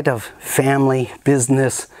inside of family,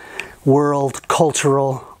 business, world,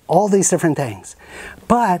 cultural, all these different things.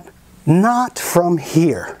 But not from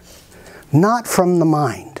here, not from the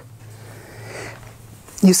mind.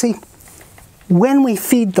 You see, when we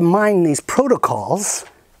feed the mind these protocols,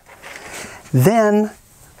 then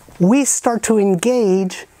we start to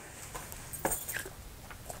engage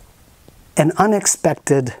an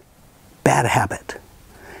unexpected bad habit.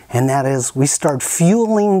 And that is, we start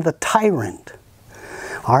fueling the tyrant,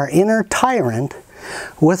 our inner tyrant,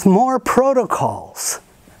 with more protocols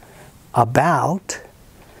about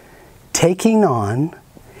taking on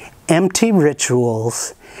empty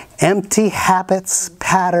rituals, empty habits,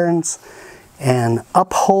 patterns, and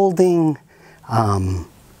upholding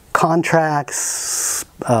contracts,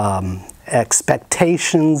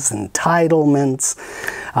 expectations, entitlements,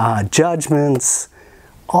 judgments,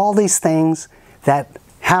 all these things that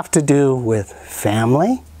have to do with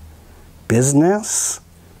family, business,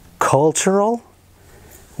 cultural,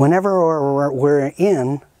 whenever we're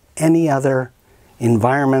in any other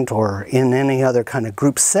environment or in any other kind of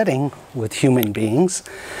group setting with human beings,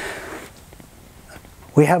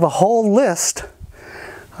 we have a whole list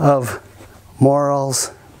of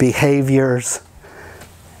morals, behaviors,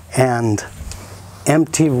 and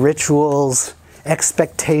empty rituals,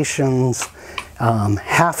 expectations,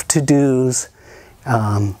 have-to-dos,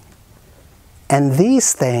 and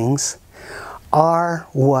these things are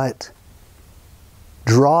what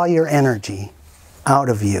draw your energy out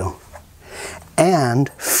of you and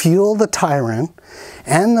fuel the tyrant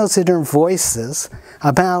and those inner voices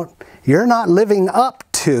about you're not living up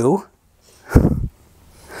to.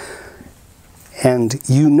 And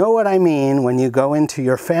you know what I mean when you go into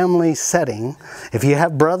your family setting. If you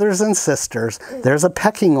have brothers and sisters, there's a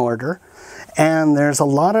pecking order, and there's a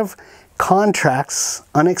lot of contracts,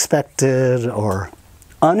 unexpected or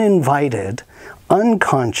uninvited,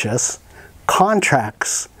 unconscious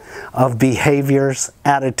contracts of behaviors,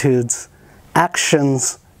 attitudes,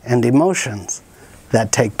 actions, and emotions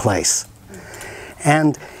that take place.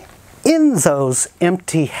 And in those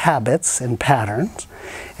empty habits and patterns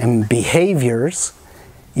and behaviors,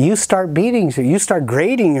 you start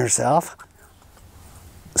grading yourself,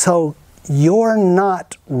 so you're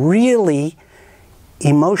not really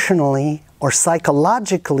emotionally or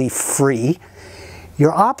psychologically free.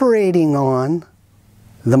 You're operating on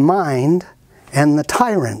the mind and the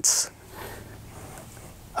tyrant's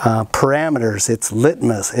parameters, its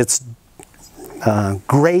litmus, its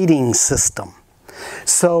grading system.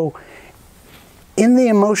 So in the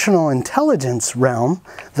emotional intelligence realm,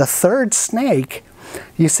 the third snake,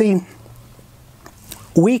 you see,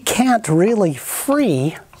 we can't really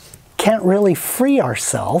free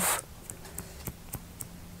ourselves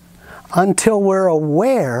until we're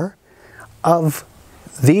aware of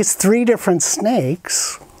these three different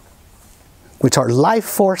snakes, which are life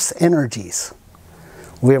force energies.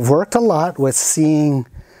 We have worked a lot with seeing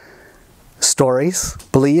stories,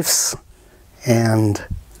 beliefs, and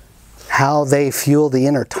how they fuel the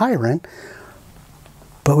inner tyrant,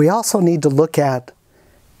 but we also need to look at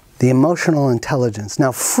the emotional intelligence.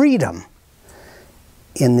 Now, freedom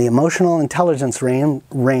in the emotional intelligence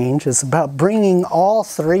range is about bringing all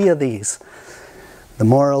three of these, the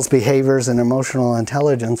morals, behaviors, and emotional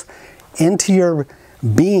intelligence, into your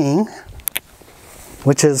being,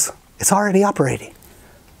 which is, it's already operating.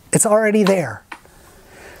 It's already there.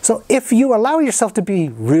 So if you allow yourself to be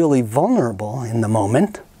really vulnerable in the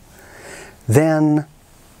moment, then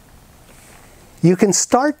you can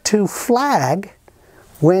start to flag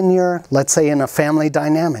when you're, let's say, in a family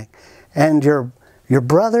dynamic, and your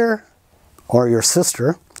brother or your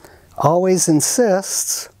sister always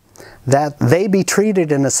insists that they be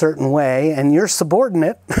treated in a certain way, and you're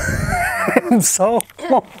subordinate. And so,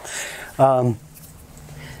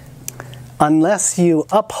 unless you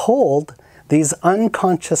uphold these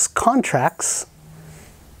unconscious contracts,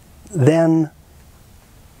 then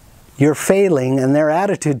you're failing, and their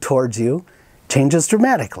attitude towards you changes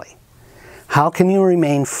dramatically. How can you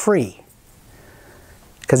remain free?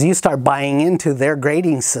 Because you start buying into their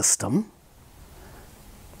grading system,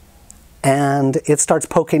 and it starts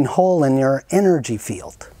poking a hole in your energy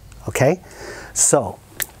field. Okay? So,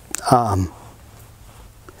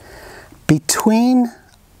 between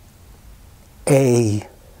a,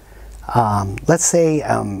 let's say,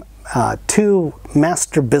 two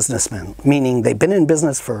master businessmen, meaning they've been in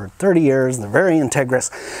business for 30 years, they're very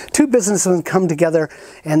integrous. Two businessmen come together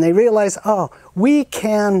and they realize, oh, we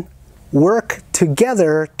can work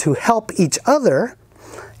together to help each other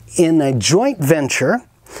in a joint venture.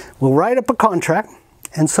 We'll write up a contract,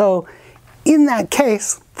 and so in that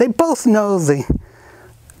case, they both know the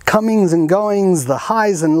comings and goings, the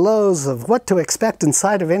highs and lows of what to expect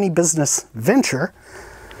inside of any business venture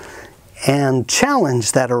and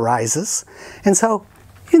challenge that arises. And so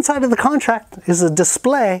inside of the contract is a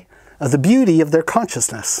display of the beauty of their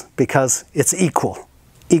consciousness, because it's equal,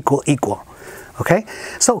 equal, equal. Okay?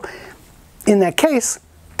 So in that case,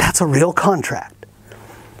 that's a real contract.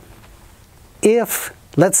 If,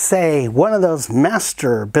 let's say, one of those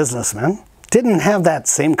master businessmen didn't have that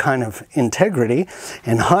same kind of integrity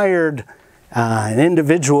and hired an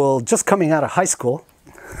individual just coming out of high school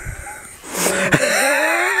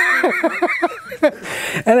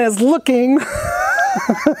and is looking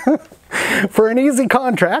for an easy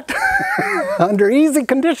contract under easy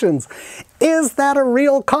conditions. Is that a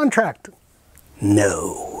real contract?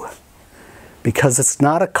 No, because it's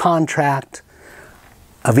not a contract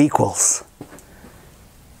of equals.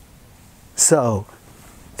 So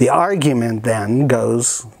the argument then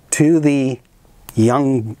goes to the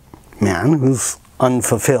young man who's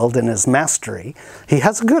unfulfilled in his mastery. He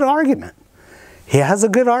has a good argument. He has a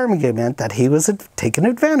good argument that he was taken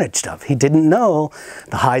advantage of. He didn't know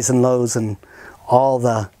the highs and lows and all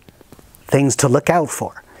the things to look out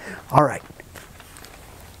for. All right.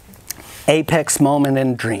 Apex moment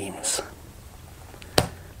in dreams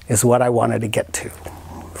is what I wanted to get to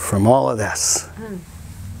from all of this.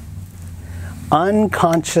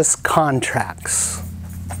 Unconscious contracts.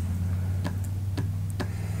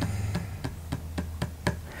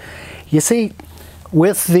 You see,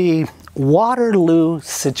 with the Waterloo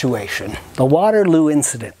situation, the Waterloo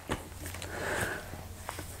incident,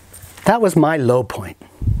 that was my low point.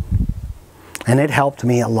 And it helped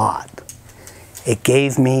me a lot. It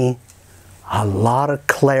gave me a lot of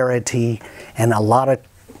clarity and a lot of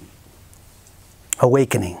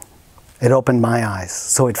awakening. It opened my eyes.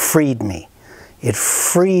 So it freed me. It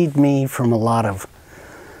freed me from a lot of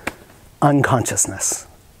unconsciousness.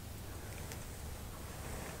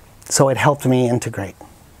 So it helped me integrate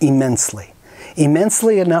immensely.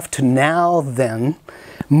 Immensely enough to now then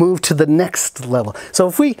move to the next level. So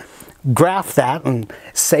if we graph that and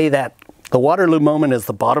say that the Waterloo moment is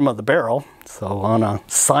the bottom of the barrel, so on a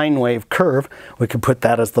sine wave curve, we could put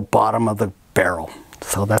that as the bottom of the barrel.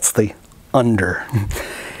 So that's the under.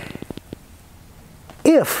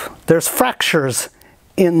 If there's fractures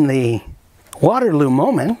in the Waterloo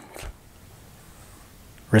moment,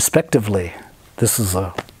 respectively, this is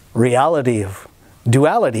a reality of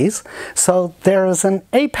dualities, so there is an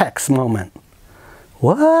apex moment.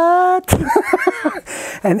 What?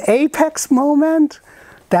 An apex moment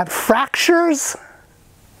that fractures?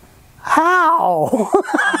 How?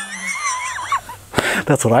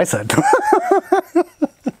 That's what I said.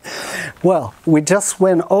 Well, we just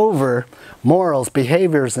went over morals,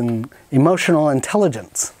 behaviors, and emotional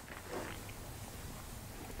intelligence.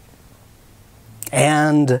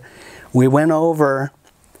 And we went over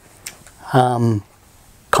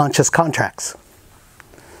conscious contracts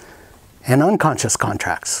and unconscious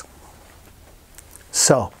contracts.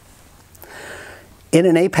 So, in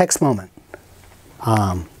an apex moment,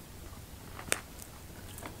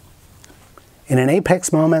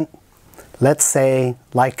 let's say,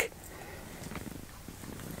 like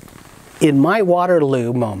in my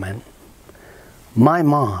Waterloo moment, my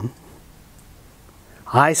mom,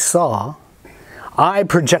 I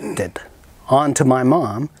projected onto my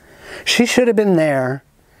mom. She should have been there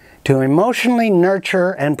to emotionally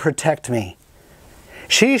nurture and protect me.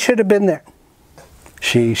 She should have been there.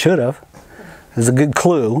 She should have. There's a good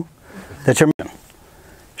clue that you're missing.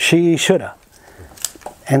 She should have.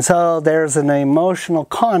 And so there's an emotional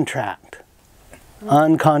contract,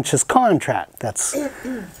 unconscious contract. That's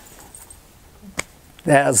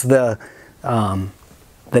as the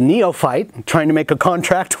neophyte trying to make a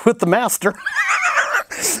contract with the master.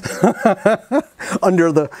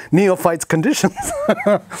 Under the neophyte's conditions.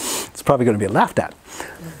 It's probably going to be laughed at.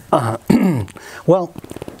 Well,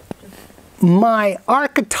 my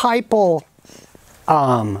archetypal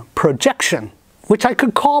projection, which I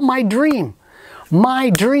could call my dream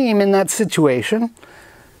in that situation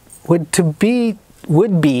would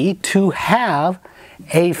be to have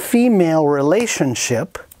a female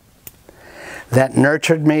relationship that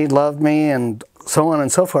nurtured me, loved me, and so on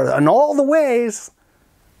and so forth, in all the ways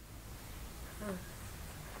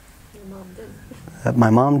that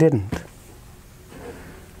my mom didn't.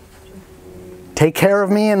 Take care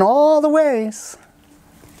of me in all the ways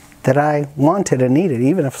that I wanted and needed,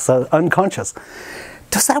 even if it's unconscious.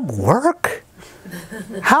 Does that work?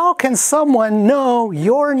 How can someone know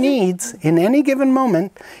your needs in any given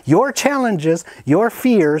moment, your challenges, your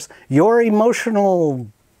fears, your emotional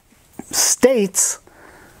states,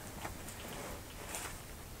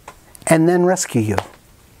 and then rescue you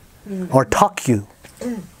or talk you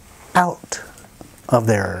out of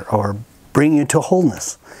there or bring you to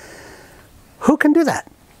wholeness? Who can do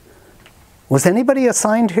that? Was anybody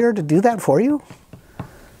assigned here to do that for you?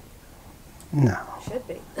 No. Should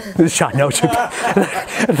be. No, should be.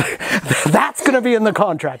 That's going to be in the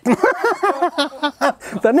contract.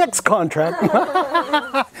 The next contract.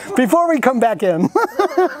 Before we come back in.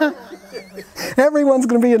 Everyone's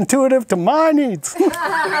going to be intuitive to my needs.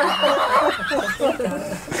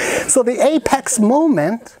 So the apex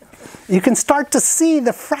moment You can start to see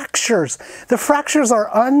the fractures. The fractures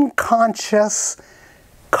are unconscious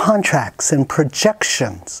contracts and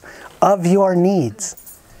projections of your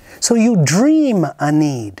needs. So you dream a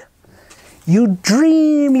need. You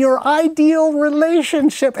dream your ideal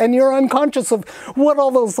relationship, and you're unconscious of what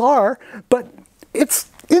all those are, but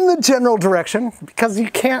it's in the general direction because you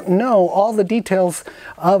can't know all the details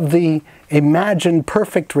of the imagined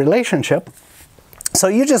perfect relationship. So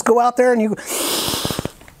you just go out there and you,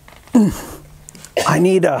 I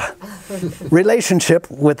need a relationship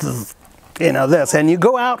with, you know, this. And you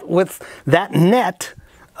go out with that net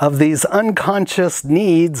of these unconscious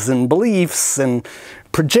needs and beliefs and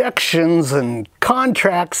projections and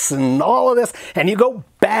contracts and all of this, and you go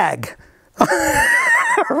bag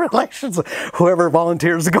relations, whoever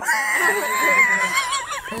volunteers to go.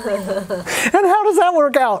 And how does that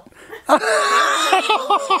work out?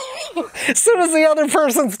 As soon as the other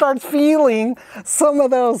person starts feeling some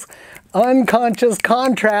of those unconscious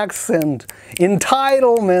contracts and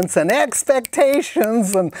entitlements and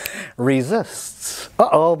expectations, and resists.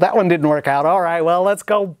 Uh-oh, that one didn't work out. All right, well, let's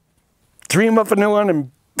go dream up a new one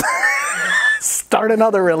and start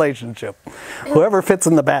another relationship. Whoever fits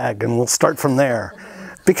in the bag, and we'll start from there.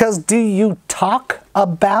 Because do you talk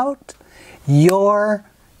about your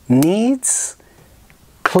needs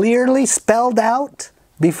clearly spelled out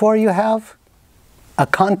before you have a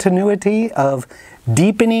continuity of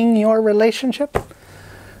deepening your relationship?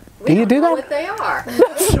 Do you do that? What they are.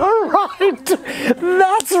 That's right.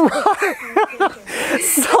 That's right.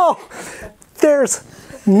 So there's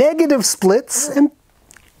negative splits and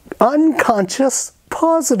unconscious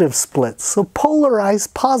positive splits. So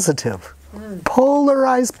polarized positive.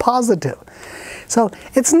 Polarized positive. So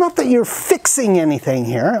it's not that you're fixing anything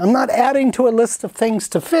here. I'm not adding to a list of things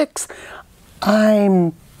to fix.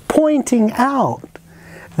 I'm pointing out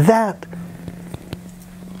that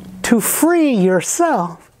to free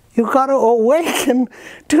yourself, you've got to awaken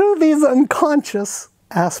to these unconscious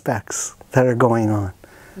aspects that are going on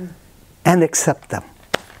and accept them.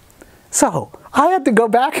 So I had to go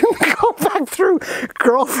back and go back through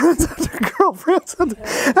girlfriends after girlfriends.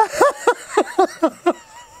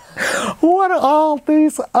 What all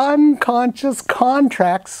these unconscious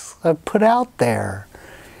contracts I've put out there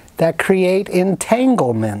that create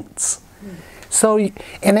entanglements. So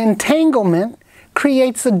an entanglement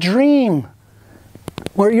creates a dream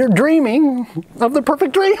where you're dreaming of the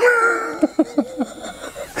perfect dream.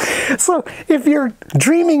 So if you're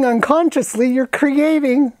dreaming unconsciously, you're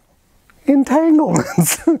creating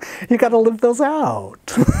entanglements. You got to live those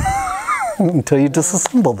out until you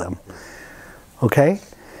disassemble them. Okay?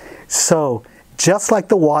 So just like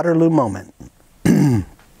the Waterloo moment,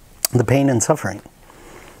 the pain and suffering,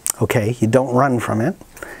 okay, you don't run from it,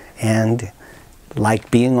 and like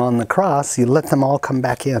being on the cross, you let them all come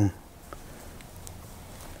back in.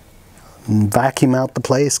 Vacuum out the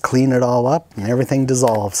place, clean it all up, and everything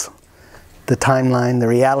dissolves. The timeline, the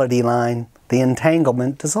reality line, the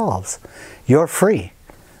entanglement dissolves. You're free.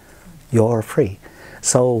 You're free.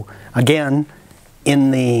 So again,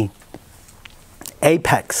 in the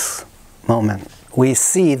apex moment, we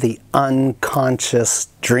see the unconscious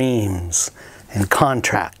dreams and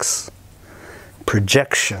contracts,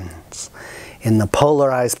 projections, in the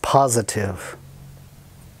polarized positive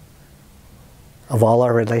of all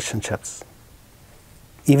our relationships,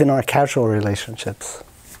 even our casual relationships.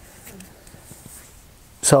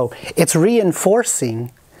 So it's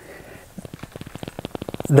reinforcing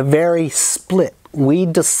the very split. We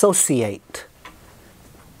dissociate.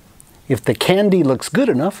 If the candy looks good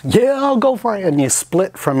enough, yeah, I'll go for it. And you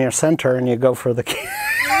split from your center and you go for the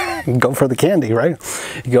go for the candy, right?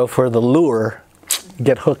 You go for the lure,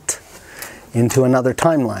 get hooked into another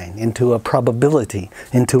timeline, into a probability,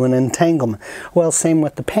 into an entanglement. Well, same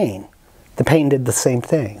with the pain. The pain did the same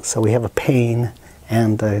thing. So we have a pain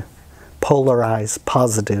and a polarized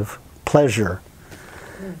positive pleasure.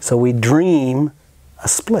 So we dream a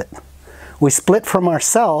split. We split from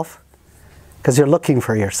ourself because you're looking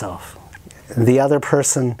for yourself. The other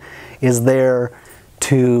person is there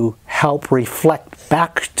to help reflect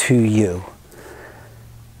back to you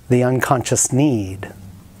the unconscious need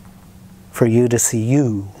for you to see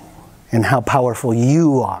you and how powerful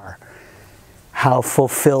you are, how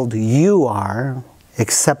fulfilled you are,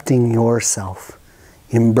 accepting yourself,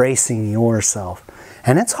 embracing yourself.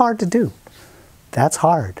 And it's hard to do. That's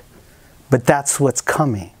hard. But that's what's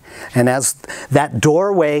coming. And as that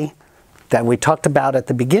doorway that we talked about at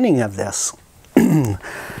the beginning of this,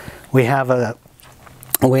 we have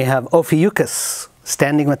Ophiuchus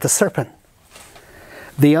standing with the serpent.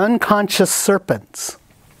 The unconscious serpents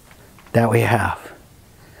that we have,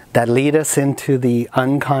 that lead us into the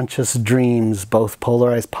unconscious dreams, both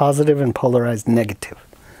polarized positive and polarized negative.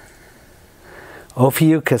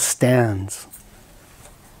 Ophiuchus stands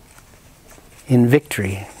in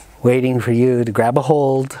victory, waiting for you to grab a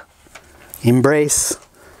hold, embrace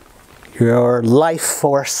your life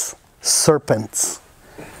force serpents.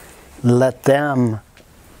 Let them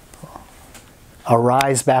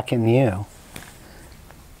arise back in you,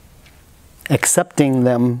 accepting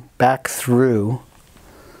them back through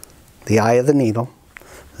the eye of the needle,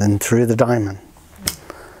 then through the diamond.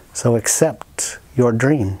 So accept your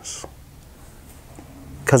dreams.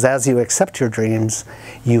 Because as you accept your dreams,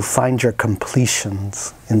 you find your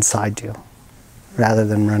completions inside you, rather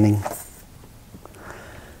than running.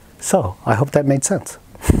 So, I hope that made sense.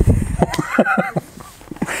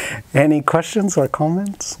 Any questions or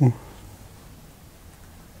comments?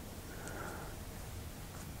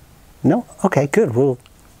 No? Okay, good. We'll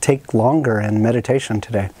take longer in meditation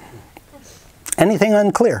today. Anything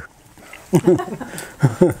unclear? Take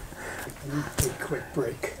a quick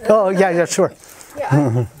break. Oh, yeah, sure.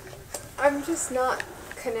 Yeah, I'm just not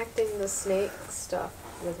connecting the snake stuff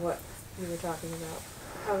with what you were talking about.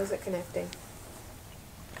 How is it connecting?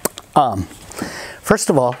 First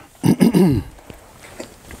of all,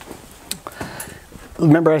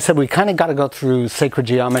 remember I said we kind of got to go through sacred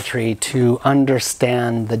geometry to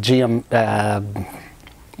understand the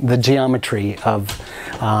geometry of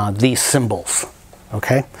these symbols,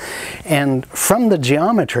 okay? And from the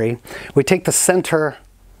geometry, we take the center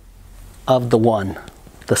of the one,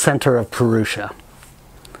 the center of Purusha.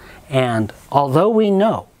 And although we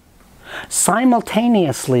know,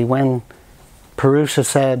 simultaneously when Purusha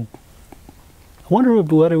said, I wonder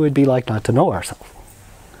what it would be like not to know ourselves.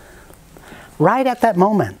 Right at that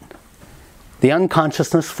moment, the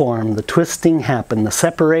unconsciousness formed, the twisting happened, the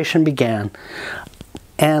separation began,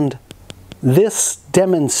 and this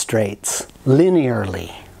demonstrates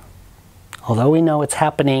linearly, although we know it's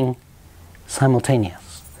happening simultaneous.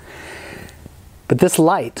 But this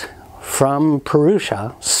light from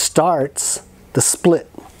Purusha starts the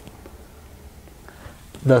split.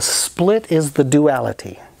 The split is the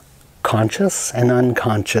duality, conscious and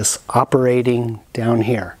unconscious operating down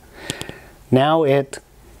here. Now it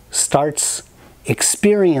starts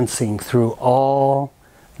experiencing through all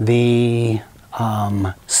the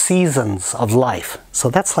seasons of life. So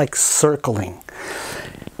that's like circling.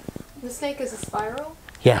 The snake is a spiral?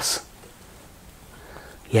 Yes.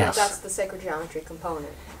 Yes. So that's the sacred geometry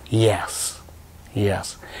component. Yes.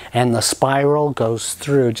 Yes. And the spiral goes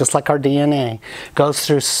through, just like our DNA, goes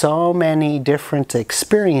through so many different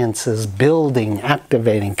experiences, building,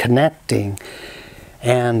 activating, connecting.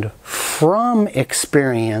 And from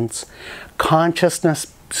experience,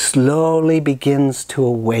 consciousness slowly begins to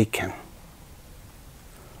awaken.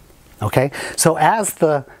 Okay? So as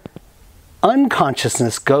the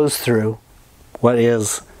unconsciousness goes through what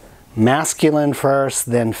is masculine first,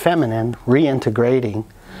 then feminine, reintegrating,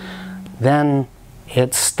 then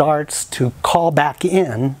it starts to call back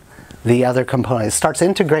in the other components. It starts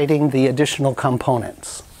integrating the additional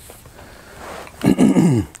components.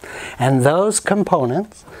 And those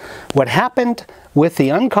components, what happened with the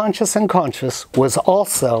unconscious and conscious was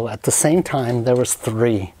also, at the same time, there was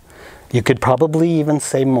three. You could probably even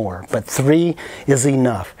say more, but three is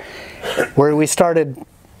enough. Where we started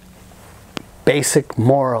basic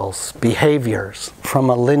morals, behaviors, from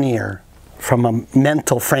a linear, from a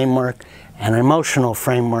mental framework, an emotional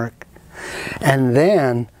framework, and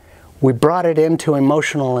then we brought it into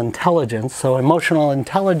emotional intelligence. So emotional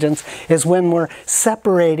intelligence is when we're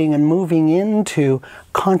separating and moving into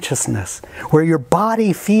consciousness, where your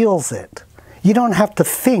body feels it. You don't have to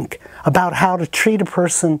think about how to treat a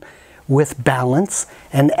person with balance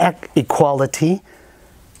and equality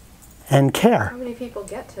and care. How many people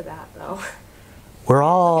get to that, though?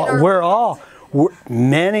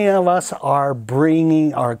 Many of us are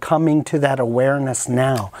coming to that awareness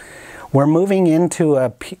now. We're moving into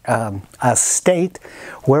a state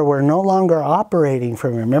where we're no longer operating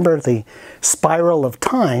from, remember, the spiral of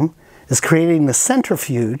time is creating the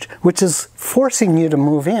centrifuge, which is forcing you to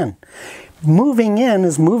move in. Moving in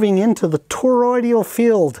is moving into the toroidal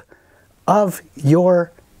field of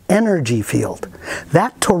your energy field.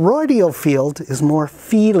 That toroidal field is more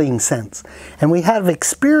feeling sense. And we have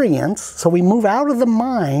experience, so we move out of the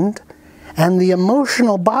mind, and the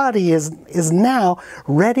emotional body is now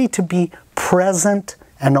ready to be present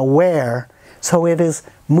and aware, so it is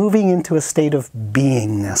moving into a state of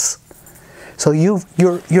beingness. So you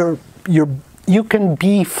can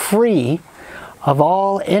be free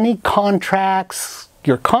of any contracts.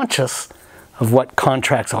 You're conscious, of what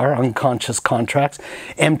contracts are, unconscious contracts,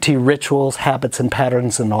 empty rituals, habits and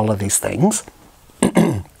patterns, and all of these things.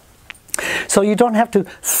 So you don't have to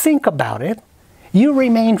think about it. You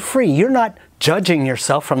remain free. You're not judging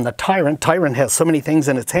yourself from the tyrant. Tyrant has so many things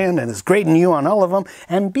in its hand and is grading you on all of them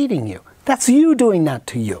and beating you. That's you doing that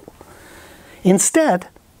to you. Instead,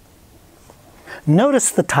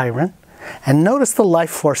 notice the tyrant and notice the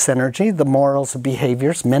life force energy, the morals, the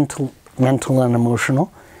behaviors, mental and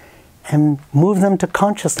emotional, and move them to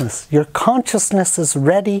consciousness. Your consciousness is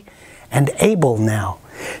ready and able now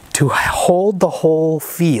to hold the whole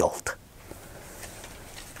field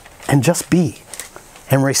and just be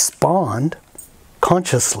and respond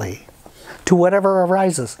consciously to whatever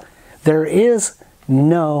arises. There is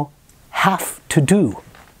no have to do.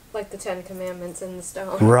 Like the 10 Commandments in the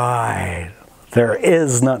stone. Right. There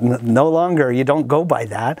is no longer, you don't go by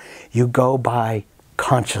that. You go by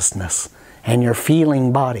consciousness and your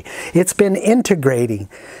feeling body. It's been integrating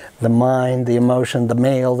the mind, the emotion, the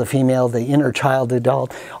male, the female, the inner child, the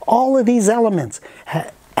adult. All of these elements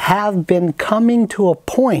have been coming to a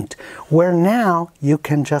point where now you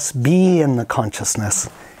can just be in the consciousness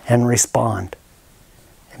and respond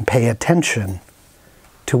and pay attention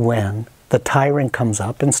to when the tyrant comes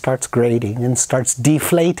up and starts grading and starts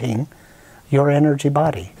deflating your energy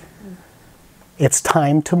body. It's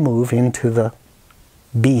time to move into the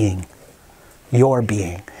being, your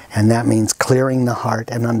being. And that means clearing the heart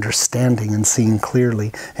and understanding and seeing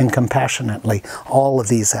clearly and compassionately all of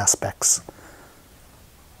these aspects.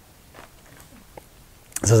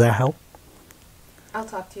 Does that help? I'll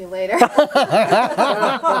talk to you later.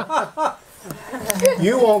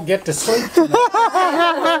 You won't get to sleep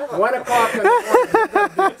tonight. 1 o'clock in the morning, you're going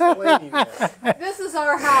to be explaining this. This is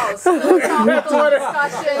our house. Philosophical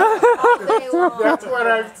discussion all day long. That's what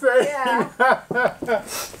I'm saying. Yeah.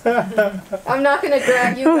 I'm not going to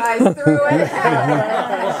drag you guys through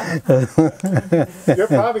it. You're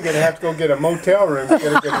probably going to have to go get a motel room to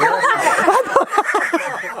get a good rest.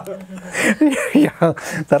 Yeah,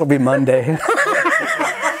 that'll be Monday.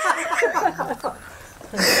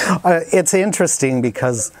 It's interesting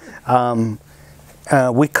because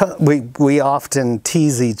we often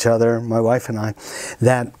tease each other, my wife and I,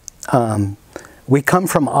 that we come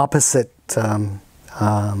from opposite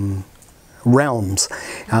realms.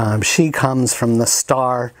 She comes from the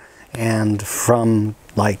star and from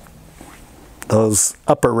like those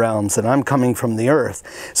upper realms, and I'm coming from the earth.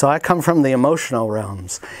 So I come from the emotional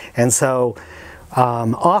realms. And so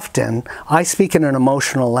often I speak in an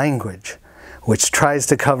emotional language, which tries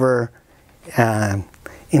to cover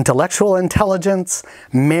intellectual intelligence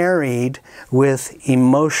married with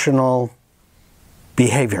emotional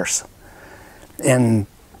behaviors. And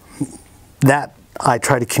that I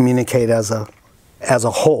try to communicate as a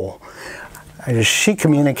whole. She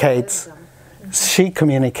communicates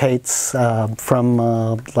from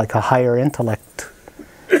like a higher intellect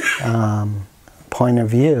point of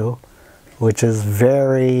view, which is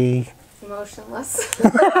very Emotionless.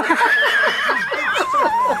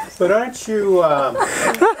 But aren't you,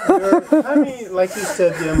 I mean, like you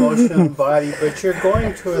said, the emotional body, but you're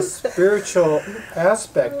going to a spiritual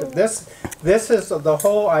aspect of this. This is the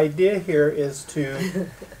whole idea here is to,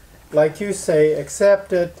 like you say,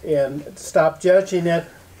 accept it and stop judging it,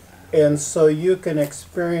 and so you can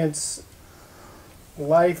experience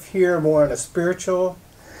life here more in a spiritual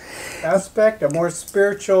aspect, a more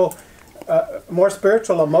spiritual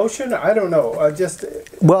emotion. I don't know.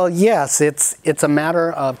 Well, yes, it's a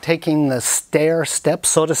matter of taking the stair step,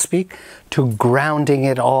 so to speak, to grounding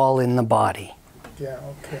it all in the body. Yeah.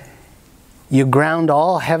 Okay. You ground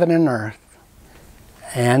all heaven and earth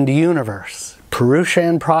and the universe. Purusha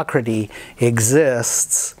and Prakriti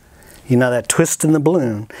exists. You know, that twist in the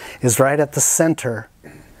balloon is right at the center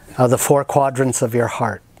of the 4 quadrants of your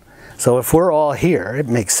heart. So if we're all here, it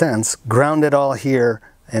makes sense. Ground it all here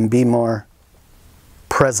and be more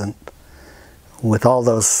present with all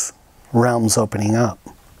those realms opening up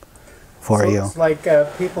for you. It's like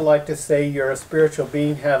people like to say you're a spiritual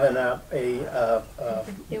being having a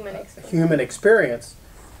human experience,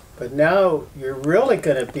 but now you're really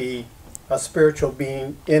going to be a spiritual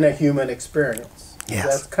being in a human experience. Yes.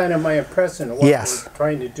 That's kind of my impression of what we're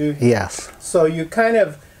trying to do here. Yes. So you've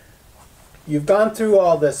gone through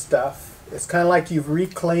all this stuff. It's kind of like you've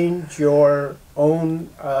reclaimed your own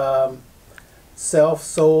self,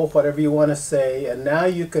 soul, whatever you want to say, and now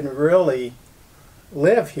you can really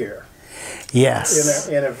live here. Yes.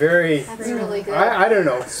 In a very, That's really good. I don't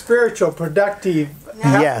know, spiritual, productive,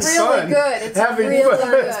 Yes. Really good. It's really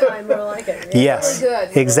good. I more like it. Yes, Really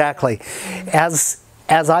good. exactly. As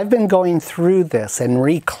as I've been going through this and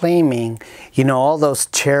reclaiming, you know, all those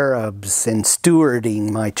cherubs and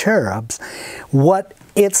stewarding my cherubs,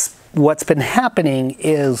 what's been happening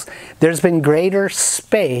is there's been greater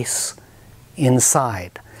space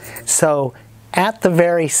inside. So at the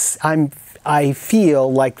very, I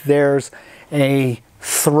feel like there's a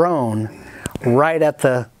throne right at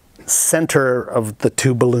the center of the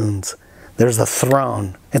two balloons. There's a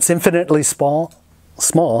throne. It's infinitely small,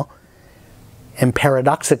 and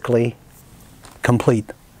paradoxically complete.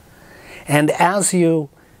 And as you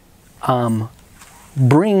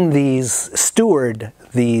steward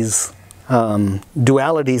these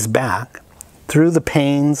dualities back through the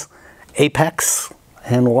pains, Apex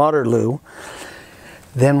and Waterloo,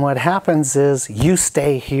 then what happens is you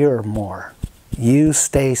stay here more. You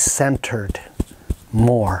stay centered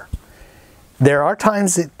more. There are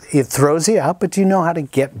times it throws you out, but you know how to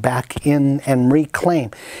get back in and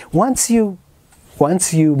reclaim. Once you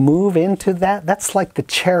move into that, that's like the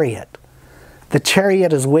chariot. The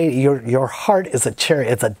chariot is waiting. Your heart is a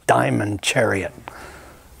chariot. It's a diamond chariot.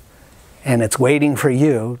 And it's waiting for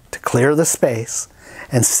you to clear the space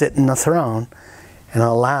and sit in the throne and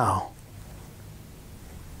allow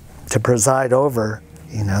to preside over,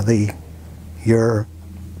 you know, your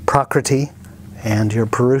Prakriti and your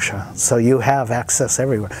Purusha. So you have access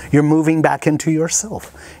everywhere. You're moving back into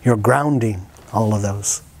yourself. You're grounding all of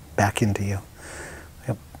those back into you.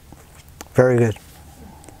 Yep. Very good.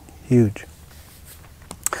 Huge.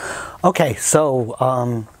 Okay, so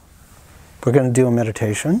we're going to do a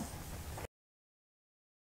meditation.